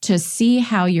to see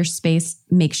how your space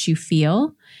makes you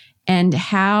feel, and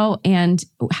how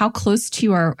close to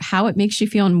you are, how it makes you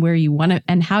feel, and where you want to,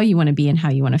 and how you want to be, and how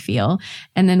you want to feel.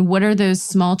 And then what are those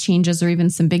small changes or even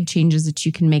some big changes that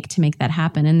you can make to make that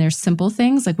happen? And there's simple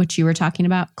things like what you were talking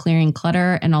about, clearing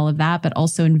clutter and all of that, but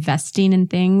also investing in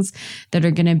things that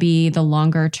are going to be the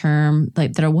longer term,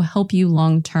 like that will help you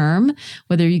long term,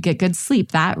 whether you get good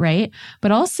sleep, that, right?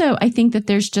 But also I think that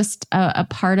there's just a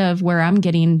part of where I'm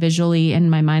getting visually in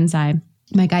my mind's eye,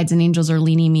 my guides and angels are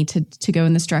leaning me to go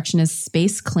in this direction, is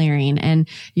space clearing and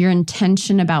your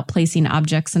intention about placing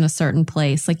objects in a certain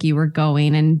place like you were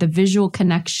going, and the visual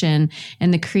connection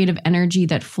and the creative energy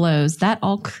that flows. That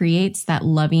all creates that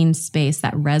loving space,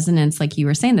 that resonance, like you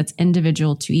were saying, that's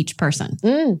individual to each person.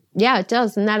 Yeah, it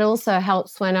does. And that also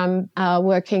helps when I'm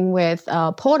working with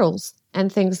portals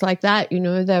and things like that.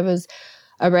 There was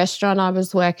a restaurant I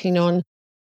was working on,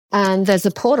 and there's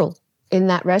a portal in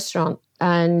that restaurant.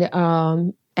 And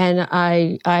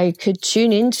I could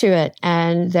tune into it,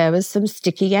 and there was some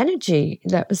sticky energy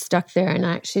that was stuck there. And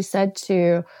I actually said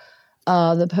to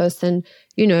the person,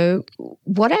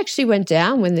 what actually went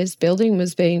down when this building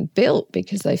was being built?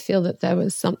 Because I feel that there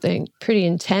was something pretty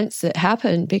intense that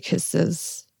happened, because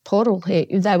there's portal here.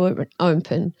 They were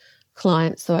open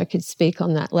clients, so I could speak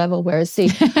on that level. Whereas,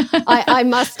 see, I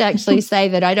must actually say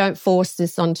that I don't force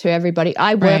this onto everybody.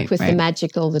 I work with the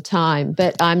magic all the time,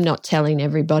 but I'm not telling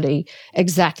everybody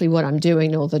exactly what I'm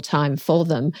doing all the time for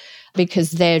them,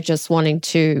 because they're just wanting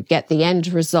to get the end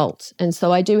result. And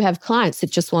so I do have clients that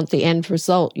just want the end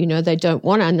result. They don't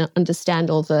want to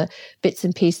understand all the bits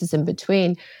and pieces in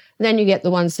between. And then you get the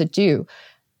ones that do.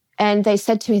 And they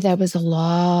said to me there was a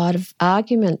lot of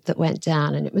argument that went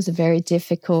down, and it was a very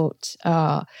difficult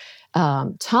time,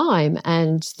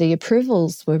 and the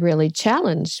approvals were really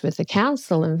challenged with the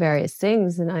council and various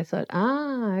things. And I thought,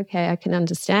 okay, I can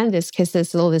understand this, because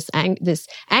there's all this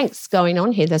angst going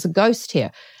on here. There's a ghost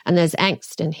here, and there's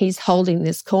angst, and he's holding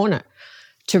this corner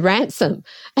to ransom.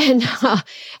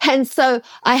 And so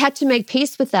I had to make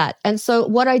peace with that. And so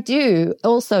what I do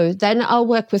also, then I'll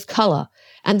work with color.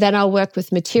 And then I'll work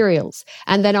with materials.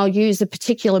 And then I'll use a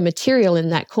particular material in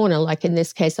that corner. Like in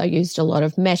this case, I used a lot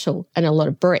of metal and a lot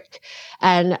of brick.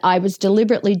 And I was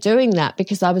deliberately doing that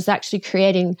because I was actually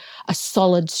creating a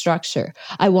solid structure.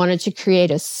 I wanted to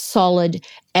create a solid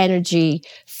energy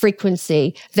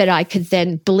frequency that I could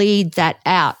then bleed that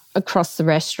out across the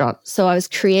restaurant. So I was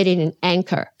creating an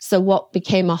anchor. So what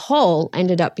became a hole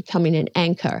ended up becoming an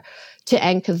anchor to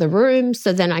anchor the room.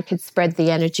 So then I could spread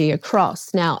the energy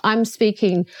across. Now I'm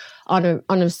speaking on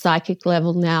a psychic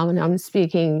level now, and I'm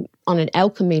speaking on an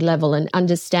alchemy level and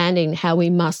understanding how we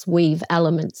must weave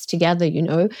elements together,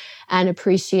 and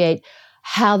appreciate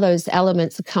how those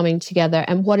elements are coming together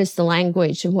and what is the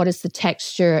language and what is the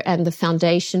texture and the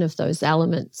foundation of those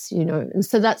elements, And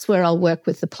so that's where I'll work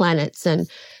with the planets and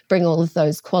bring all of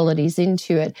those qualities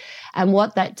into it. And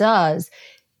what that does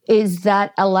is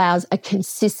that allows a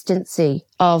consistency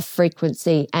of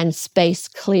frequency and space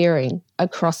clearing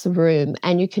across a room,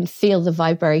 and you can feel the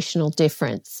vibrational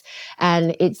difference.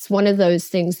 And it's one of those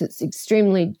things that's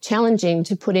extremely challenging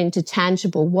to put into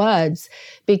tangible words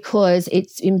because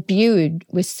it's imbued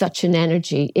with such an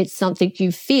energy. It's something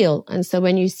you feel. And so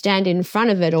when you stand in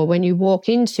front of it or when you walk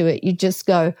into it, you just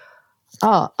go,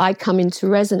 oh, I come into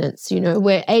resonance.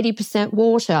 We're 80%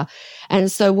 water. And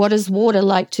so what does water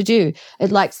like to do?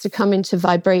 It likes to come into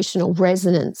vibrational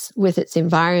resonance with its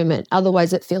environment.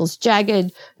 Otherwise, it feels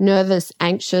jagged, nervous,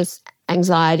 anxious,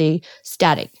 anxiety,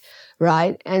 static,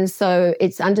 right? And so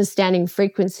it's understanding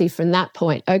frequency from that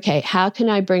point. Okay, how can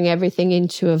I bring everything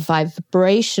into a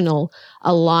vibrational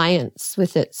alliance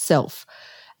with itself?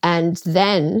 And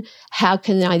then how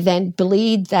can I then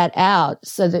bleed that out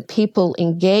so that people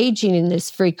engaging in this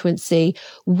frequency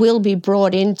will be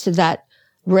brought into that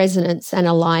resonance and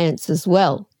alliance as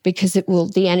well, because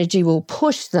the energy will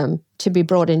push them to be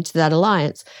brought into that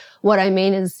alliance. What I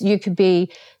mean is you could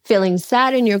be feeling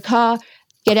sad in your car,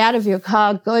 get out of your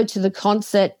car, go to the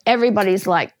concert. Everybody's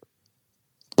like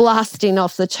blasting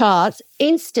off the charts.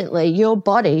 Instantly, your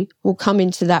body will come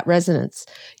into that resonance.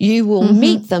 You will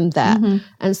meet them there.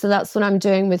 And so that's what I'm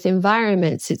doing with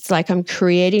environments. It's like I'm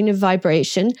creating a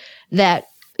vibration that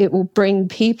it will bring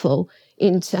people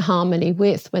into harmony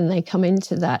with when they come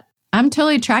into that. I'm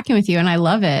totally tracking with you and I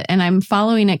love it. And I'm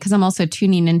following it because I'm also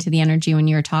tuning into the energy when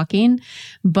you're talking.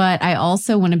 But I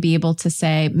also want to be able to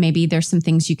say, maybe there's some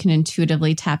things you can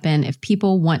intuitively tap in. If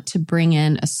people want to bring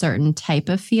in a certain type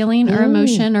of feeling or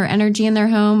emotion or energy in their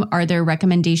home, are there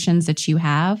recommendations that you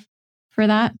have for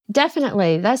that?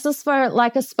 Definitely. That's just for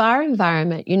like a spa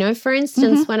environment. For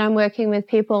instance, when I'm working with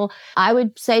people, I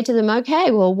would say to them,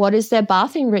 okay, well, what is their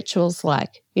bathing rituals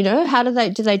like? How do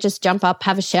they just jump up,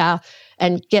 have a shower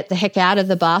and get the heck out of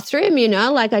the bathroom?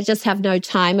 Like I just have no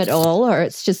time at all, or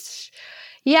it's just,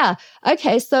 yeah.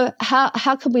 Okay. So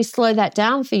how can we slow that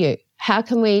down for you? How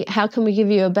can we give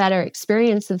you a better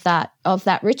experience of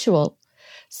that ritual?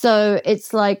 So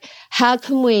it's like, how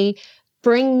can we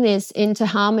bring this into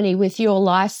harmony with your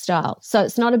lifestyle? So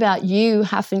it's not about you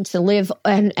having to live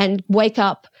and wake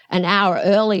up an hour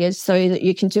earlier so that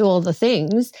you can do all the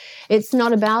things. It's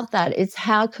not about that. It's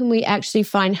how can we actually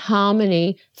find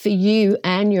harmony for you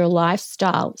and your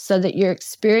lifestyle so that you're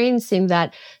experiencing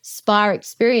that spa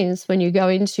experience when you go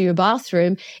into your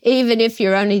bathroom, even if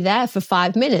you're only there for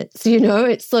 5 minutes,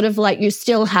 it's sort of like you're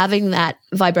still having that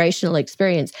vibrational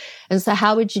experience. And so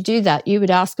how would you do that? You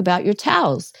would ask about your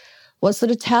towels. What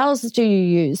sort of towels do you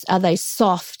use? Are they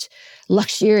soft,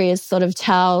 luxurious sort of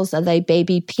towels? Are they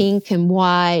baby pink and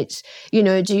white? Do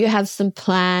you have some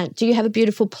plant? Do you have a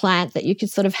beautiful plant that you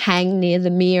could sort of hang near the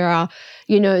mirror,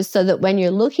 so that when you're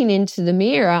looking into the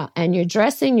mirror and you're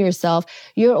dressing yourself,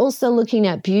 you're also looking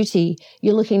at beauty.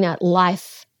 You're looking at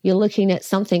life. You're looking at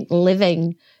something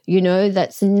living,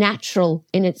 that's natural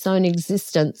in its own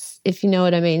existence, if you know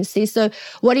what I mean. See, so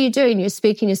what are you doing? You're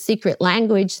speaking a secret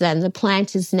language then. The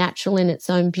plant is natural in its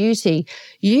own beauty.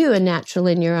 You are natural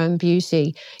in your own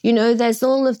beauty. There's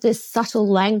all of this subtle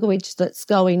language that's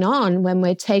going on when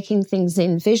we're taking things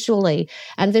in visually.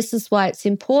 And this is why it's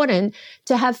important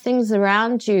to have things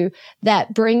around you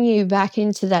that bring you back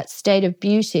into that state of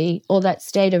beauty or that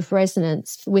state of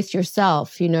resonance with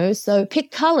yourself, So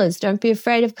pick colors. Don't be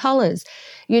afraid of colors.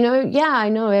 I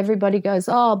know everybody goes,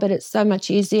 oh, but it's so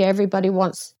much easier. Everybody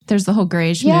wants There's the whole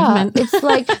grayish Yeah, movement. it's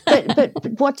like, but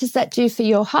what does that do for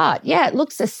your heart? Yeah, it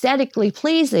looks aesthetically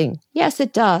pleasing. Yes,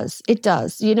 it does. It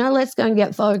does. Let's go and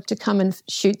get Vogue to come and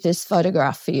shoot this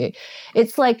photograph for you.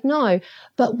 It's like, no,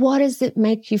 but what does it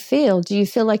make you feel? Do you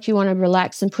feel like you want to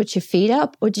relax and put your feet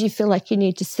up? Or do you feel like you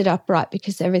need to sit upright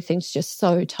because everything's just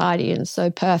so tidy and so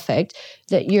perfect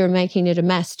that you're making it a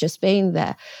mess just being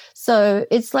there? So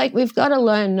it's like we've got to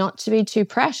learn not to be too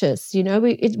precious.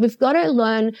 We've got to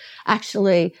learn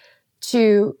actually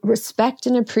to respect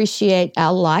and appreciate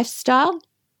our lifestyle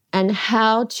and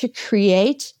how to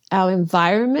create our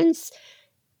environments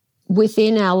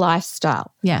within our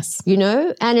lifestyle. Yes.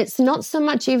 And it's not so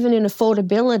much even in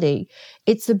affordability.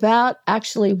 It's about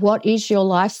actually what is your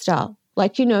lifestyle.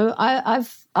 Like,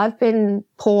 I've been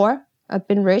poor, I've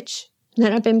been rich,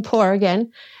 then I've been poor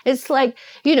again. It's like,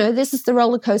 this is the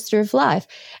roller coaster of life.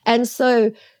 And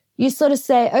so you sort of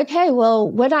say, okay,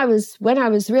 well, when I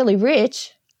was really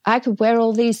rich, I could wear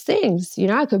all these things.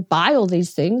 I could buy all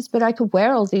these things, but I could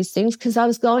wear all these things because I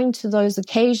was going to those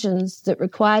occasions that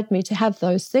required me to have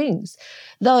those things.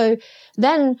 Though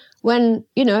then when,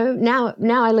 now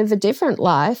I live a different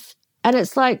life, and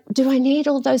it's like, do I need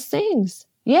all those things?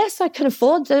 Yes, I can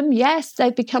afford them. Yes,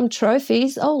 they've become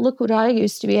trophies. Oh, look what I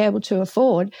used to be able to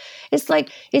afford. It's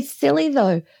like, it's silly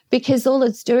though, because all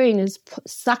it's doing is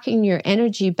sucking your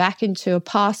energy back into a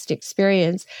past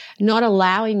experience, not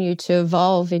allowing you to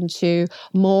evolve into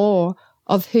more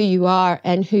of who you are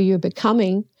and who you're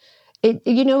becoming.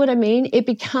 You know what I mean? It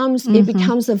becomes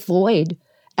a void,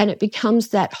 and it becomes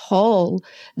that hole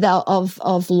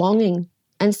of longing.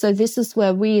 And so this is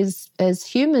where we as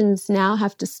humans now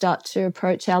have to start to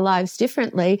approach our lives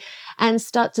differently and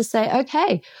start to say,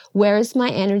 okay, where is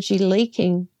my energy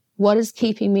leaking? What is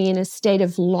keeping me in a state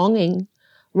of longing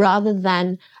rather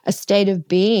than a state of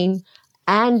being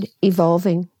and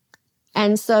evolving?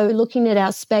 And so looking at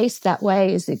our space that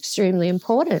way is extremely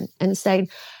important, and saying,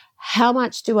 how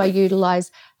much do I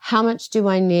utilize? How much do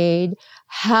I need?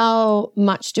 How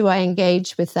much do I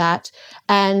engage with that?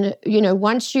 And,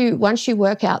 once you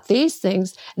work out these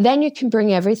things, then you can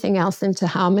bring everything else into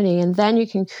harmony, and then you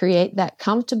can create that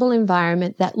comfortable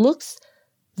environment that looks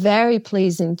very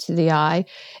pleasing to the eye.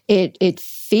 It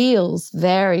feels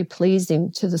very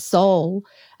pleasing to the soul,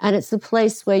 and it's a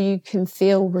place where you can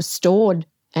feel restored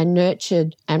and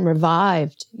nurtured and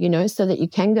revived, so that you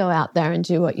can go out there and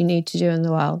do what you need to do in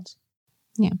the world.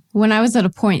 Yeah. When I was at a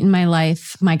point in my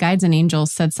life, my guides and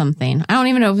angels said something. I don't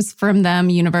even know if it was from them,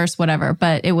 universe, whatever,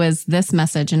 but it was this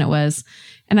message, and I was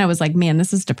like, man,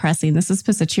 this is depressing. This is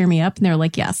supposed to cheer me up. And they were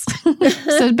like, yes.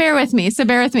 So bear with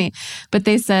me. But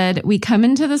they said, we come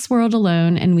into this world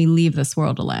alone and we leave this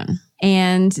world alone.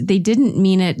 And they didn't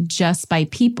mean it just by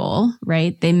people,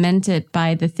 right? They meant it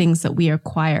by the things that we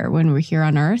acquire when we're here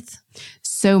on earth.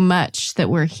 So much that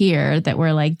we're here that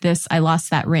we're like, this, I lost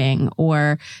that ring,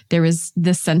 or there was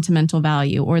this sentimental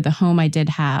value, or the home I did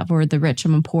have, or the rich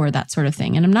and poor, that sort of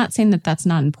thing. And I'm not saying that that's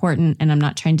not important, and I'm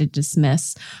not trying to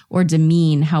dismiss or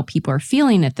demean how people are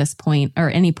feeling at this point or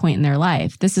any point in their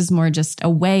life. This is more just a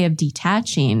way of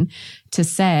detaching to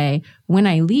say, when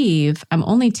I leave, I'm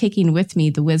only taking with me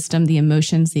the wisdom, the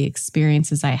emotions, the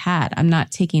experiences I had. I'm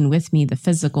not taking with me the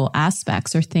physical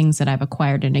aspects or things that I've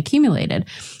acquired and accumulated.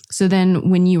 So then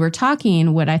when you were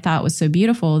talking, what I thought was so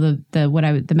beautiful,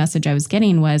 the message I was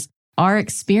getting was, our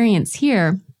experience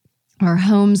here, our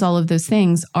homes, all of those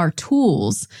things are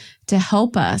tools to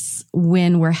help us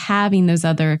when we're having those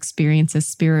other experiences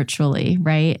spiritually,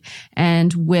 right?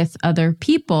 And with other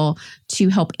people to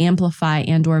help amplify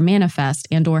and or manifest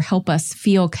and or help us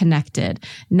feel connected,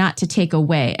 not to take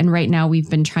away. And right now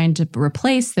we've been trying to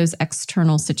replace those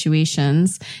external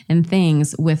situations and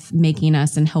things with making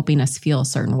us and helping us feel a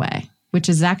certain way, which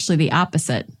is actually the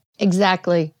opposite.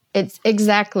 Exactly. It's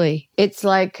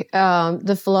like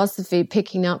the philosophy,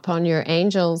 picking up on your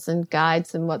angels and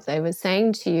guides and what they were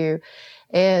saying to you,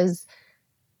 is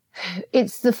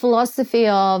it's the philosophy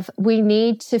of, we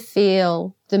need to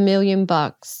feel the $1 million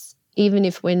even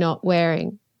if we're not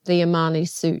wearing the Armani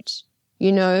suit,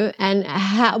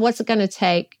 and what's it going to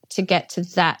take to get to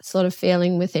that sort of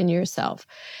feeling within yourself?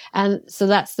 And so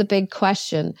that's the big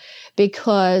question,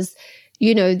 because,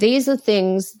 these are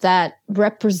things that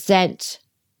represent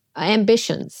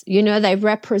ambitions, they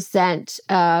represent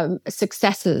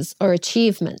successes or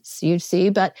achievements, you see,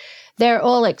 but they're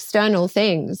all external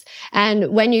things.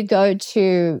 And when you go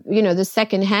to, the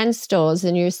secondhand stores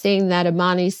and you're seeing that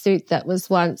Armani suit that was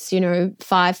once,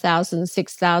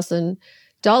 $5,000,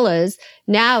 $6,000,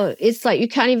 now it's like you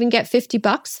can't even get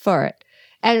 $50 for it.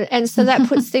 And so that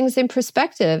puts things in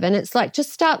perspective. And it's like,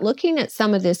 just start looking at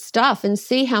some of this stuff and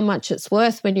see how much it's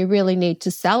worth when you really need to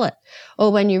sell it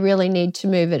or when you really need to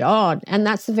move it on. And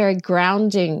that's a very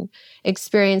grounding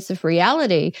experience of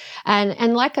reality.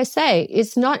 And like I say,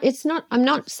 I'm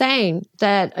not saying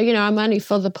that, I'm only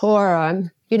for the poor, or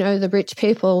I'm, the rich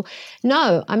people.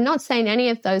 No, I'm not saying any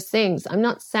of those things. I'm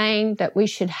not saying that we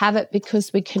should have it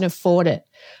because we can afford it.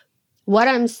 What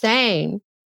I'm saying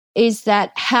is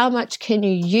that how much can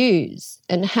you use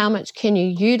and how much can you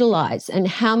utilize and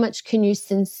how much can you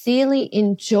sincerely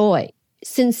enjoy?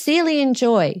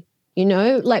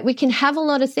 Like we can have a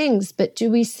lot of things, but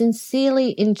do we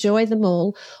sincerely enjoy them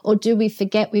all, or do we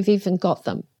forget we've even got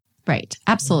them? Right.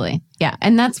 Absolutely. Yeah.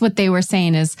 And that's what they were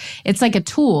saying is it's like a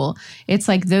tool. It's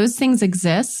like those things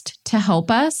exist to help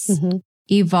us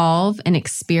evolve and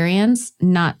experience,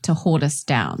 not to hold us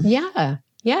down.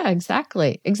 Yeah,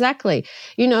 exactly.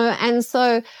 And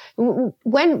so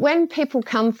when people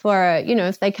come for,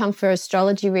 if they come for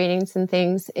astrology readings and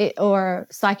things, or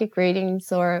psychic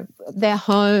readings, or their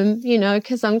home,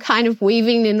 because I'm kind of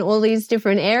weaving in all these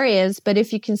different areas, but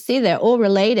if you can see, they're all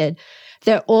related.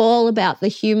 They're all about the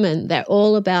human. They're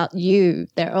all about you.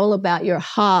 They're all about your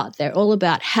heart. They're all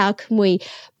about how can we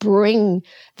bring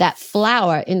that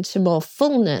flower into more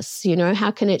fullness, how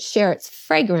can it share its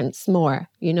fragrance more,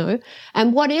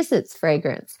 and what is its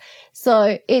fragrance?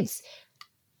 So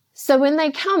when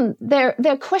they come, their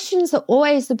questions are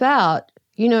always about,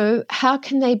 how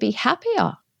can they be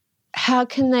happier? How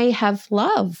can they have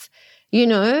love?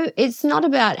 It's not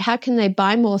about how can they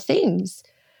buy more things.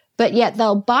 But yet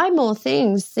they'll buy more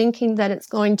things thinking that it's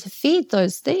going to feed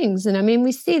those things. And I mean,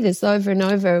 we see this over and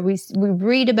over. We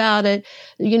read about it.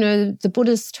 The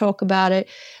Buddhists talk about it.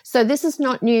 So this is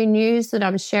not new news that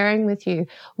I'm sharing with you.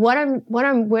 Where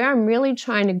I'm really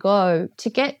trying to go to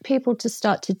get people to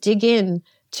start to dig in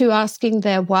to asking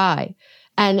their why.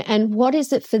 And what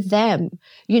is it for them?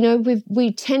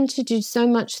 We tend to do so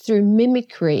much through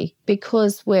mimicry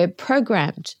because we're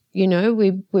programmed.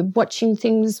 We're watching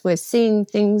things, we're seeing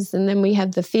things, and then we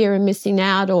have the fear of missing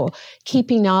out or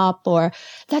keeping up, or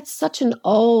that's such an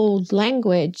old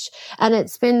language. And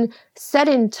it's been set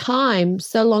in time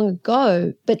so long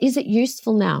ago, but is it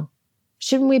useful now?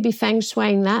 Shouldn't we be feng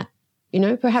shuiing that?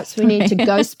 Perhaps we need to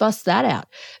ghost bust that out,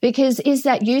 because is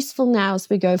that useful now as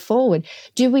we go forward?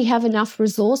 Do we have enough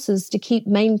resources to keep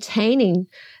maintaining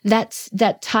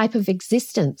that type of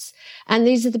existence? And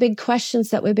these are the big questions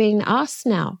that we're being asked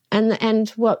now. And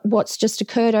what's just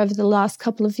occurred over the last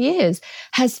couple of years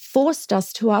has forced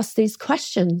us to ask these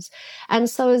questions. And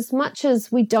so as much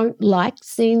as we don't like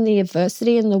seeing the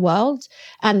adversity in the world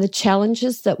and the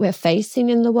challenges that we're facing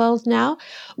in the world now,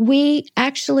 we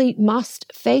actually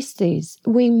must face these.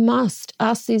 We must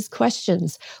ask these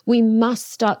questions. We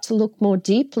must start to look more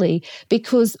deeply,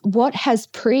 because what has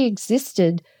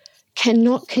pre-existed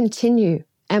cannot continue.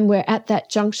 And we're at that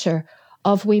juncture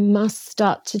of we must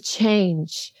start to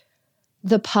change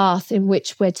the path in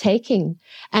which we're taking.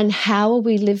 And how are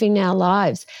we living our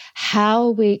lives? How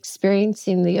are we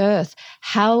experiencing the earth?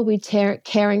 How are we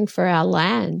caring for our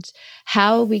land?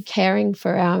 How are we caring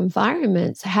for our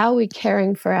environments? How are we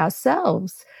caring for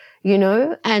ourselves?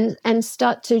 And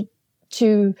start to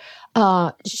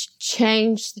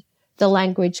change the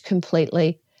language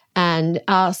completely and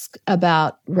ask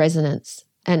about resonance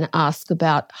and ask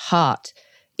about heart.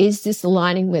 Is this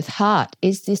aligning with heart?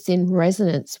 Is this in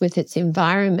resonance with its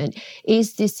environment?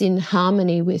 Is this in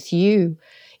harmony with you?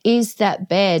 Is that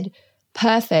bed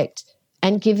perfect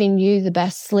and giving you the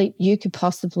best sleep you could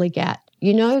possibly get?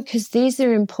 Because these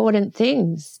are important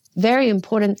things, very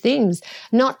important things,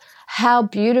 not how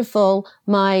beautiful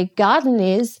my garden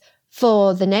is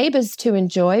for the neighbors to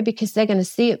enjoy, because they're going to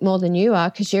see it more than you are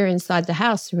because you're inside the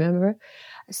house, remember?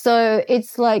 So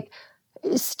it's like,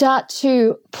 start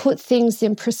to put things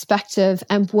in perspective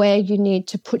and where you need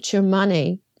to put your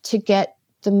money to get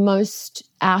the most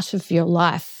out of your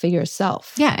life for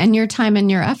yourself. Yeah, and your time and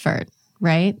your effort,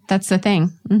 right? That's the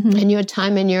thing. Mm-hmm. And your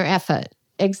time and your effort.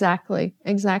 Exactly.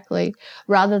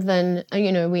 Rather than,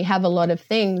 we have a lot of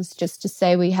things just to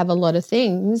say we have a lot of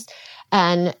things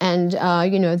and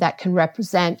that can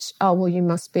represent, oh, well, you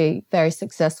must be very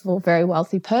successful, very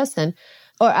wealthy person.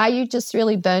 Or are you just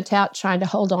really burnt out trying to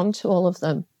hold on to all of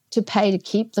them, to pay to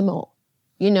keep them all?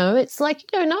 It's like, you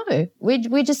don't know.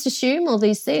 We just assume all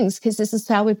these things because this is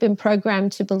how we've been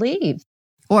programmed to believe.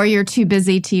 Or you're too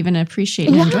busy to even appreciate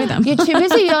and enjoy them. You're too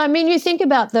busy. I mean, you think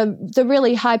about the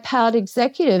really high-powered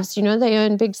executives, they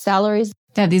earn big salaries.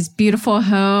 They have these beautiful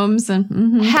homes.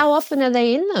 And how often are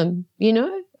they in them,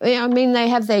 I mean, they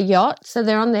have their yacht. So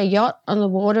they're on their yacht on the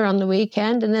water on the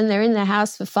weekend, and then they're in their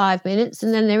house for 5 minutes,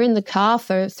 and then they're in the car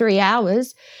for 3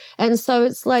 hours. And so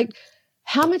it's like,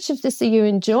 how much of this are you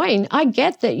enjoying? I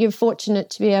get that you're fortunate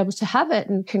to be able to have it,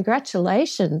 and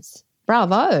congratulations,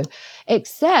 bravo.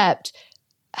 Except,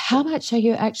 how much are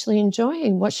you actually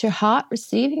enjoying? What's your heart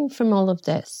receiving from all of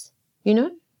this? You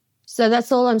know? So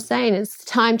that's all I'm saying. It's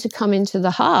time to come into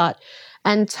the heart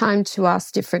and time to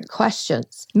ask different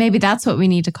questions. Maybe that's what we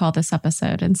need to call this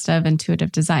episode instead of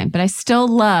intuitive design. But I still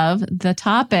love the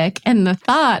topic and the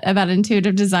thought about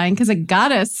intuitive design because it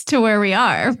got us to where we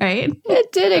are, right?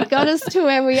 It did. It got us to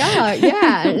where we are.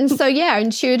 Yeah. And so, yeah,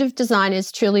 intuitive design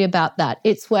is truly about that.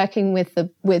 It's working with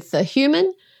the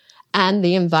human and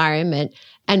the environment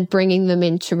and bringing them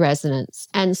into resonance.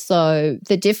 And so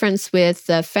the difference with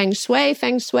the feng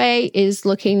shui is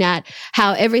looking at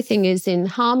how everything is in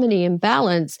harmony and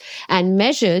balance and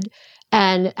measured,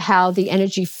 and how the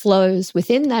energy flows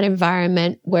within that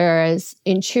environment, whereas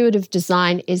intuitive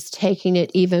design is taking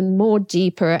it even more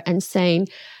deeper and saying,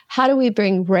 how do we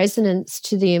bring resonance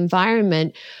to the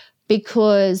environment?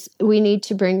 Because we need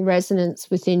to bring resonance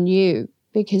within you,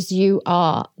 because you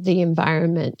are the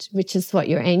environment, which is what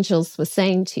your angels were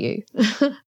saying to you.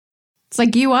 It's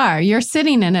like you're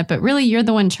sitting in it, but really you're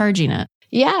the one charging it.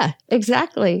 Yeah,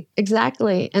 exactly.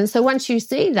 And so once you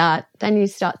see that, then you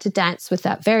start to dance with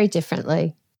that very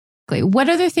differently. What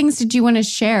other things did you want to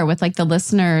share with like the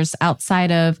listeners outside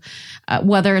of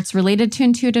whether it's related to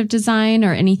intuitive design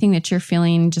or anything that you're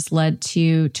feeling just led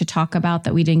to talk about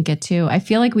that we didn't get to? I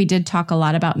feel like we did talk a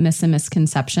lot about myths and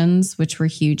misconceptions, which were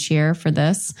huge here for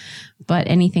this, but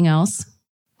anything else?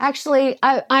 Actually,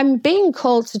 I'm being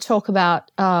called to talk about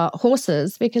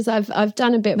horses because I've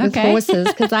done a bit with horses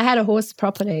because I had a horse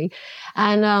property,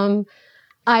 and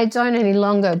I don't any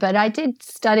longer, but I did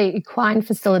study equine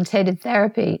facilitated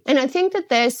therapy. And I think that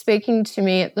they're speaking to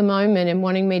me at the moment and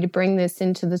wanting me to bring this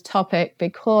into the topic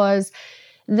because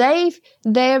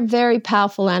they're very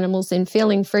powerful animals in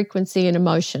feeling frequency and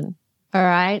emotion. All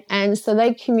right. And so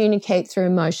they communicate through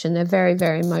emotion. They're very,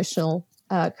 very emotional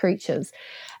creatures.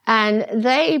 And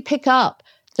they pick up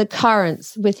the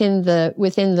currents within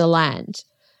the land.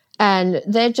 And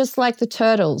they're just like the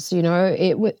turtles, you know,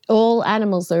 all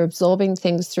animals are absorbing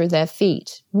things through their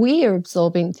feet. We are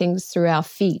absorbing things through our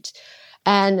feet.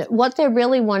 And what they're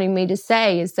really wanting me to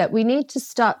say is that we need to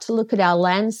start to look at our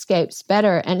landscapes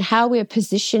better and how we're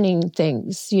positioning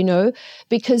things, you know,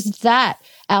 because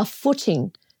our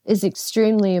footing is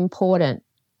extremely important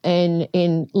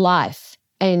in life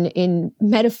and in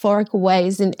metaphorical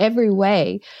ways, in every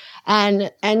way.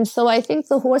 And so I think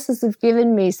the horses have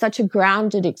given me such a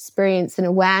grounded experience and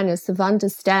awareness of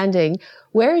understanding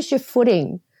where is your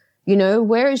footing? You know,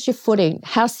 where is your footing?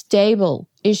 How stable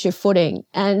is your footing?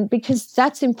 And because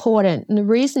that's important. And the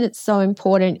reason it's so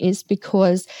important is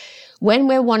because when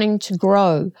we're wanting to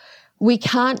grow, we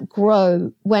can't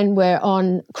grow when we're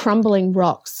on crumbling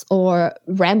rocks or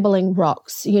rambling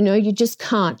rocks. You know, you just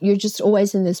can't. You're just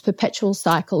always in this perpetual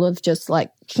cycle of just like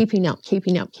keeping up.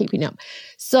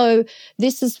 So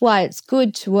this is why it's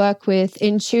good to work with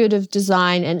intuitive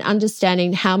design and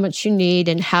understanding how much you need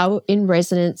and how in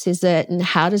resonance is it and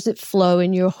how does it flow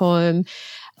in your home,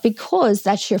 because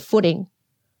that's your footing.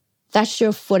 That's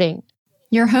your footing.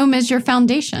 Your home is your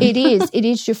foundation. It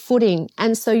is your footing.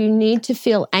 And so you need to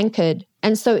feel anchored.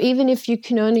 And so even if you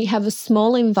can only have a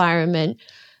small environment,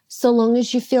 so long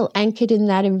as you feel anchored in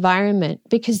that environment,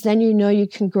 because then you know you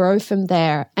can grow from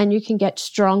there and you can get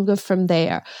stronger from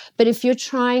there. But if you're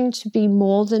trying to be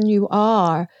more than you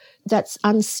are, that's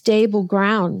unstable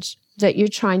ground that you're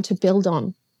trying to build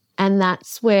on. And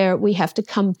that's where we have to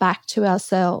come back to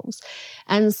ourselves.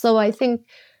 And so I think,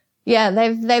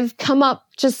 yeah, they've come up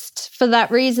just for that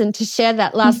reason to share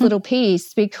that last little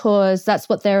piece, because that's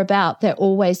what they're about. They're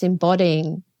always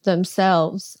embodying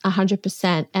themselves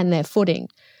 100% and their footing.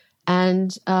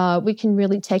 And we can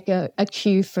really take a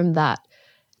cue from that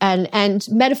and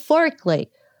metaphorically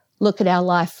look at our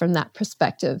life from that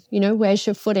perspective. You know, where's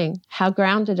your footing? How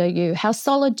grounded are you? How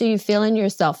solid do you feel in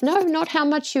yourself? No, not how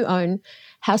much you own.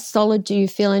 How solid do you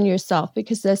feel in yourself?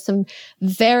 Because there's some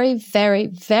very, very,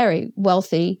 very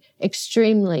wealthy,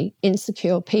 extremely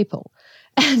insecure people.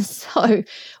 And so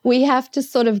we have to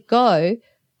sort of go,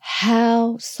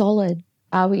 how solid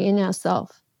are we in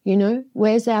ourselves? You know,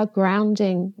 where's our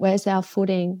grounding? Where's our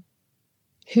footing?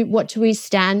 What do we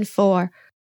stand for?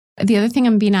 The other thing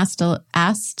I'm being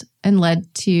asked and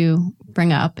led to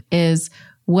bring up is,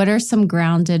 what are some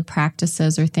grounded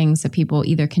practices or things that people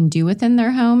either can do within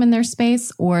their home and their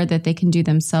space, or that they can do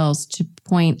themselves to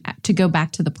point, to go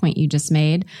back to the point you just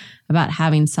made about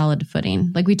having solid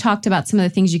footing. Like we talked about some of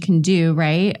the things you can do,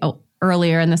 right?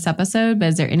 Earlier in this episode, but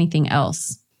is there anything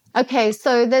else? Okay,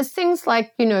 so there's things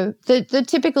like, the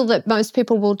typical that most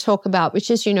people will talk about, which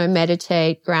is,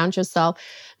 meditate, ground yourself.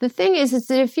 The thing is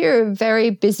that if you're a very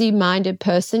busy-minded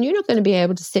person, you're not going to be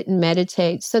able to sit and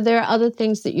meditate. So there are other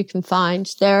things that you can find.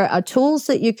 There are tools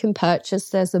that you can purchase.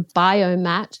 There's a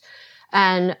biomat,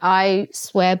 and I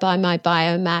swear by my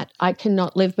biomat. I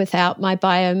cannot live without my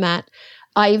biomat.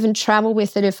 I even travel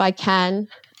with it if I can.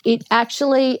 It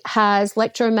actually has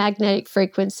electromagnetic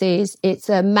frequencies. It's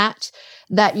a mat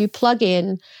that you plug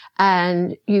in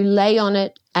and you lay on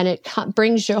it, and it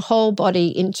brings your whole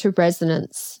body into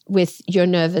resonance with your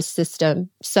nervous system.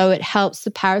 So it helps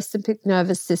the parasympathetic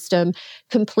nervous system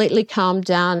completely calm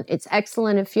down. It's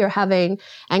excellent if you're having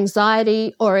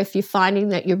anxiety, or if you're finding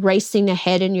that you're racing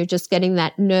ahead and you're just getting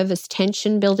that nervous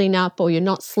tension building up, or you're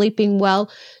not sleeping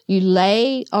well. You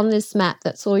lay on this mat,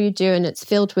 that's all you do, and it's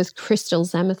filled with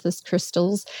crystals, amethyst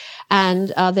crystals,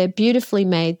 and they're beautifully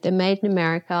made. They're made in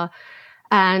America.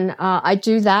 And I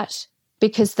do that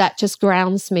because that just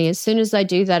grounds me. As soon as I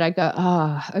do that, I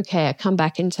go, okay, I come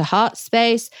back into heart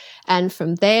space. And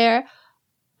from there,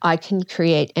 I can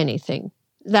create anything.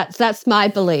 That's my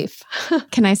belief.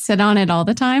 Can I sit on it all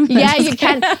the time? Yeah, you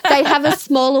can. They have a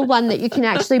smaller one that you can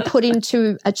actually put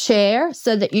into a chair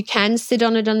so that you can sit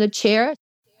on it on the chair.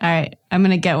 All right, I'm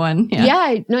going to get one.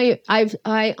 Yeah, no,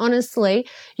 I honestly,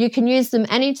 you can use them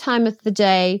any time of the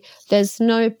day. There's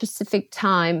no specific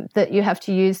time that you have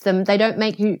to use them. They don't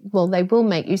make you, well, they will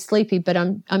make you sleepy, but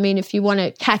I mean, if you want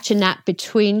to catch a nap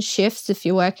between shifts, if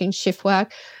you're working shift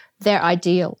work, they're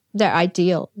ideal. They're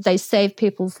ideal. They save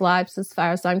people's lives as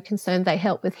far as I'm concerned. They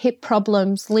help with hip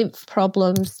problems, lymph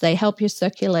problems. They help your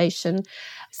circulation.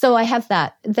 So I have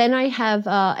that. Then I have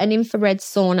an infrared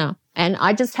sauna. And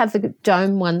I just have the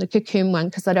dome one, the cocoon one,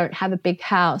 because I don't have a big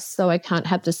house, so I can't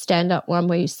have the stand-up one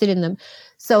where you sit in them.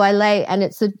 So I lay, and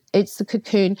it's a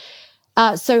cocoon.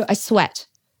 So I sweat.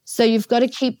 So you've got to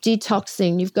keep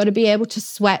detoxing. You've got to be able to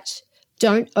sweat.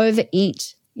 Don't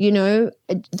overeat.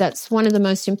 That's one of the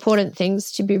most important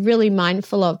things to be really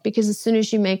mindful of, because as soon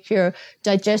as you make your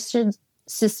digestion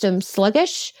system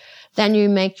sluggish, then you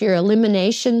make your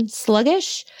elimination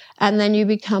sluggish, and then you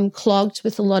become clogged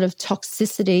with a lot of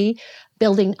toxicity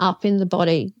building up in the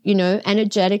body.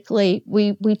 Energetically,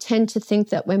 we tend to think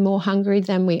that we're more hungry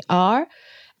than we are,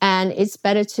 and it's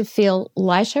better to feel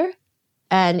lighter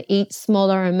and eat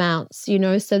smaller amounts,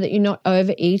 so that you're not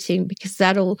overeating, because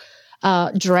that'll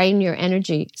drain your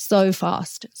energy so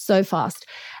fast.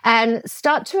 And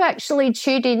start to actually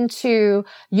tune into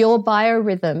your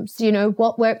biorhythms,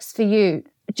 what works for you.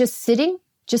 Just sitting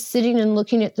and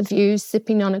looking at the views,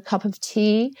 sipping on a cup of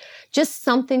tea, just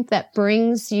something that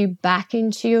brings you back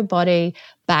into your body,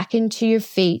 back into your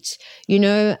feet,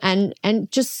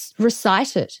 and just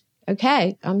recite it.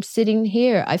 Okay, I'm sitting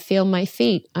here. I feel my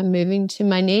feet. I'm moving to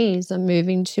my knees. I'm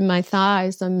moving to my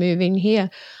thighs. I'm moving here.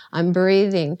 I'm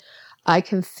breathing. I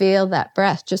can feel that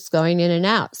breath just going in and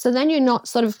out. So then you're not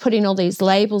sort of putting all these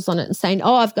labels on it and saying,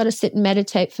 I've got to sit and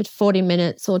meditate for 40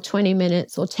 minutes or 20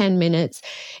 minutes or 10 minutes.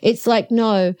 It's like,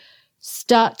 no,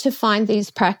 start to find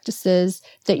these practices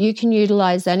that you can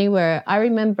utilize anywhere. I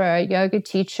remember a yoga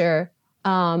teacher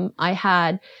I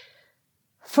had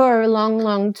for a long,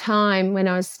 long time when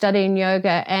I was studying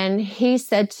yoga, and he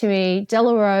said to me,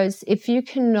 Delahrose, if you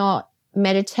cannot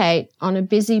meditate on a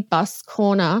busy bus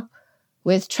corner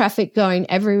with traffic going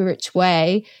every which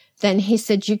way, then he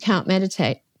said, you can't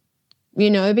meditate,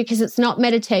 because it's not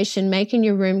meditation. Making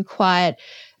your room quiet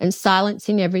and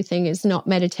silencing everything is not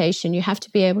meditation. You have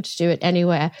to be able to do it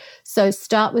anywhere. So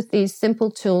start with these simple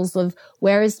tools of,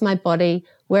 where is my body?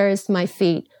 Where is my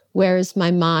feet? Where is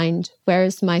my mind? Where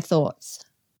is my thoughts?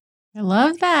 I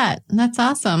love that. That's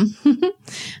awesome. I'm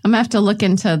going to have to look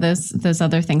into those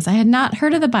other things. I had not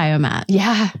heard of the biomat.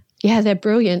 Yeah, they're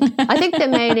brilliant. I think they're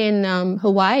made in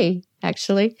Hawaii,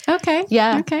 actually. Okay.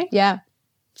 Yeah. Okay. Yeah.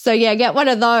 So yeah, get one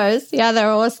of those. Yeah, they're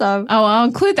awesome. Oh, I'll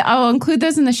include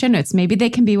those in the show notes. Maybe they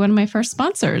can be one of my first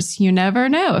sponsors. You never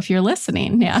know if you're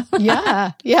listening. Yeah.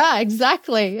 Yeah,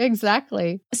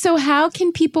 exactly. So how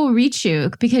can people reach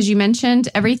you? Because you mentioned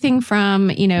everything from,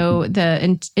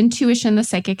 the intuition, the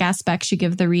psychic aspects, you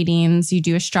give the readings, you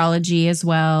do astrology as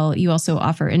well. You also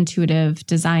offer intuitive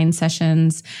design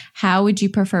sessions. How would you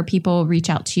prefer people reach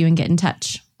out to you and get in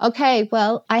touch? Okay,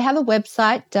 well, I have a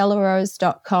website,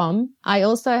 Delahrose.com. I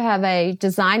also have a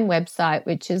design website,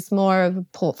 which is more of a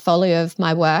portfolio of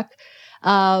my work.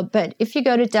 But if you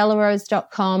go to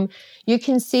Delahrose.com, you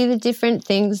can see the different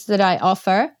things that I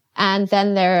offer. And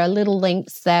then there are little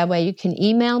links there where you can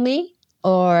email me.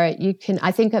 or you can,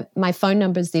 I think my phone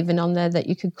number is even on there that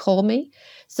you could call me.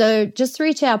 So just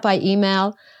reach out by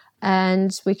email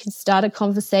and we can start a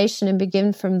conversation and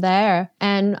begin from there.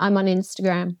 And I'm on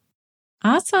Instagram.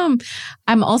 Awesome.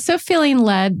 I'm also feeling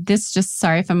led. This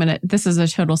is a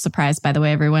total surprise, by the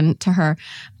way, everyone, to her.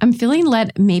 I'm feeling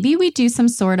led. Maybe we do some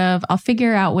sort of, I'll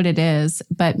figure out what it is,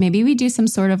 but maybe we do some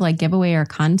sort of like giveaway or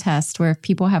contest where if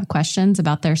people have questions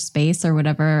about their space or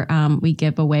whatever, we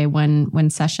give away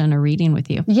one session or reading with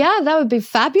you. Yeah, that would be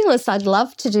fabulous. I'd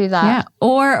love to do that. Yeah.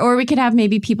 Or we could have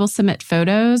maybe people submit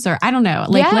photos or I don't know,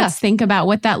 let's think about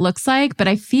what that looks like. But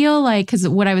I feel like, because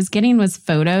what I was getting was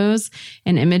photos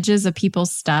and images of people's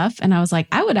stuff. And I was like,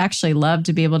 I would actually love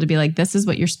to be able to be like, this is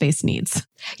what your space needs.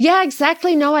 Yeah,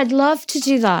 exactly. No, I'd love to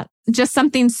do that. Just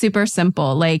something super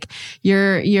simple, like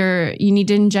you need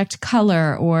to inject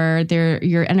color or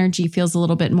your energy feels a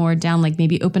little bit more down, like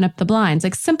maybe open up the blinds,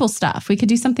 like simple stuff. We could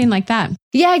do something like that.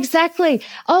 Yeah, exactly.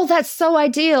 Oh, that's so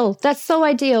ideal. That's so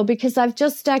ideal because I've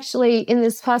just actually, in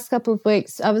this past couple of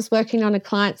weeks, I was working on a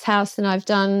client's house and I've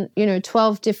done,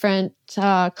 12 different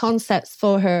concepts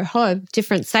for her home,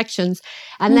 different sections.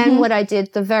 And then what I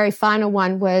did, the very final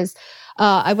one was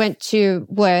I went to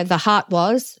where the heart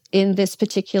was in this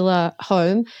particular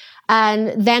home.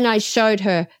 And then I showed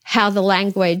her how the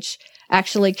language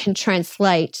actually can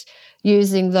translate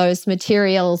using those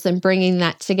materials and bringing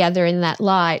that together in that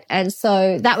light. And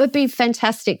so that would be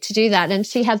fantastic to do that. And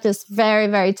she had this very,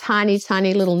 very tiny,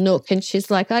 tiny little nook. And she's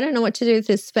like, I don't know what to do with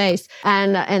this space.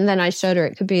 And then I showed her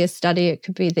it could be a study, it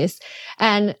could be this.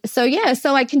 And so,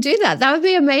 so I can do that. That would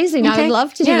be amazing. Okay. I would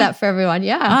love to do that for everyone.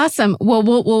 Yeah. Awesome. Well,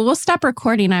 we'll stop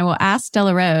recording. I will ask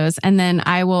Delahrose and then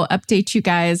I will update you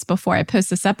guys before I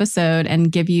post this episode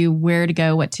and give you where to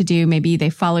go, what to do. Maybe they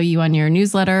follow you on your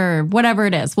newsletter or whatever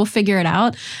it is. We'll figure it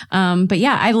out. But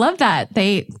yeah, I love that.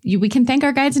 We can thank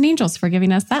our guides and angels for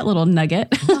giving us that little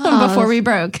nugget before we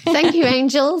broke. Thank you,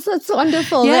 angels. That's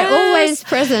wonderful. Yes. They're always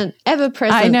present, ever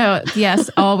present. I know. Yes,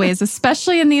 always,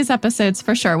 especially in these episodes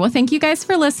for sure. Well, thank you guys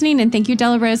for listening and thank you,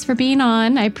 Delahrose, for being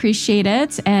on. I appreciate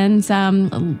it and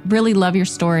really love your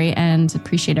story and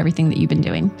appreciate everything that you've been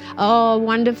doing. Oh,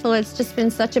 wonderful. It's just been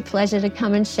such a pleasure to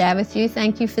come and share with you.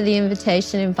 Thank you for the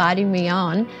invitation, inviting me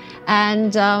on.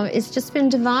 And it's just been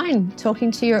divine talking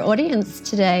to your audience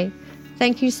today.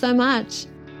 Thank you so much.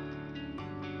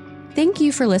 Thank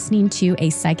you for listening to A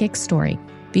Psychic Story.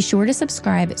 Be sure to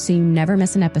subscribe so you never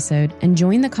miss an episode and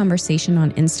join the conversation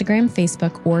on Instagram,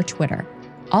 Facebook, or Twitter.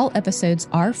 All episodes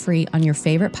are free on your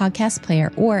favorite podcast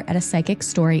player or at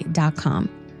apsychicstory.com.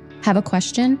 Have a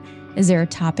question? Is there a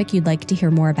topic you'd like to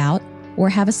hear more about? Or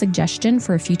have a suggestion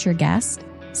for a future guest?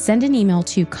 Send an email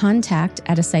to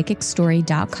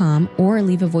contact@apsychicstory.com or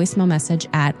leave a voicemail message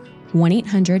at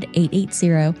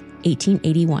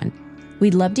 1-800-880-1881.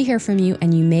 We'd love to hear from you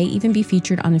and you may even be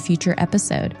featured on a future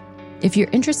episode. If you're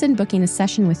interested in booking a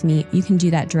session with me, you can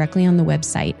do that directly on the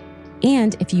website.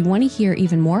 And if you want to hear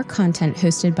even more content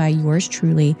hosted by yours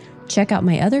truly, check out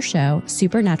my other show,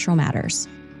 Supernatural Matters.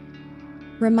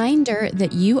 Reminder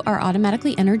that you are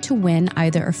automatically entered to win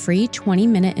either a free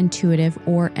 20-minute intuitive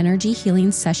or energy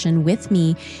healing session with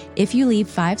me if you leave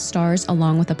 5 stars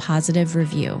along with a positive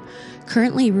review.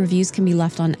 Currently, reviews can be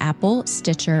left on Apple,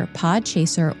 Stitcher,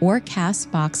 Podchaser, or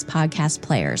CastBox podcast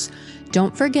players.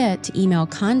 Don't forget to email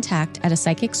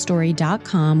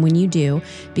contact@apsychicstory.com when you do,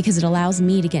 because it allows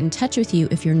me to get in touch with you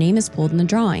if your name is pulled in the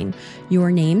drawing. Your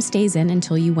name stays in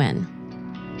until you win.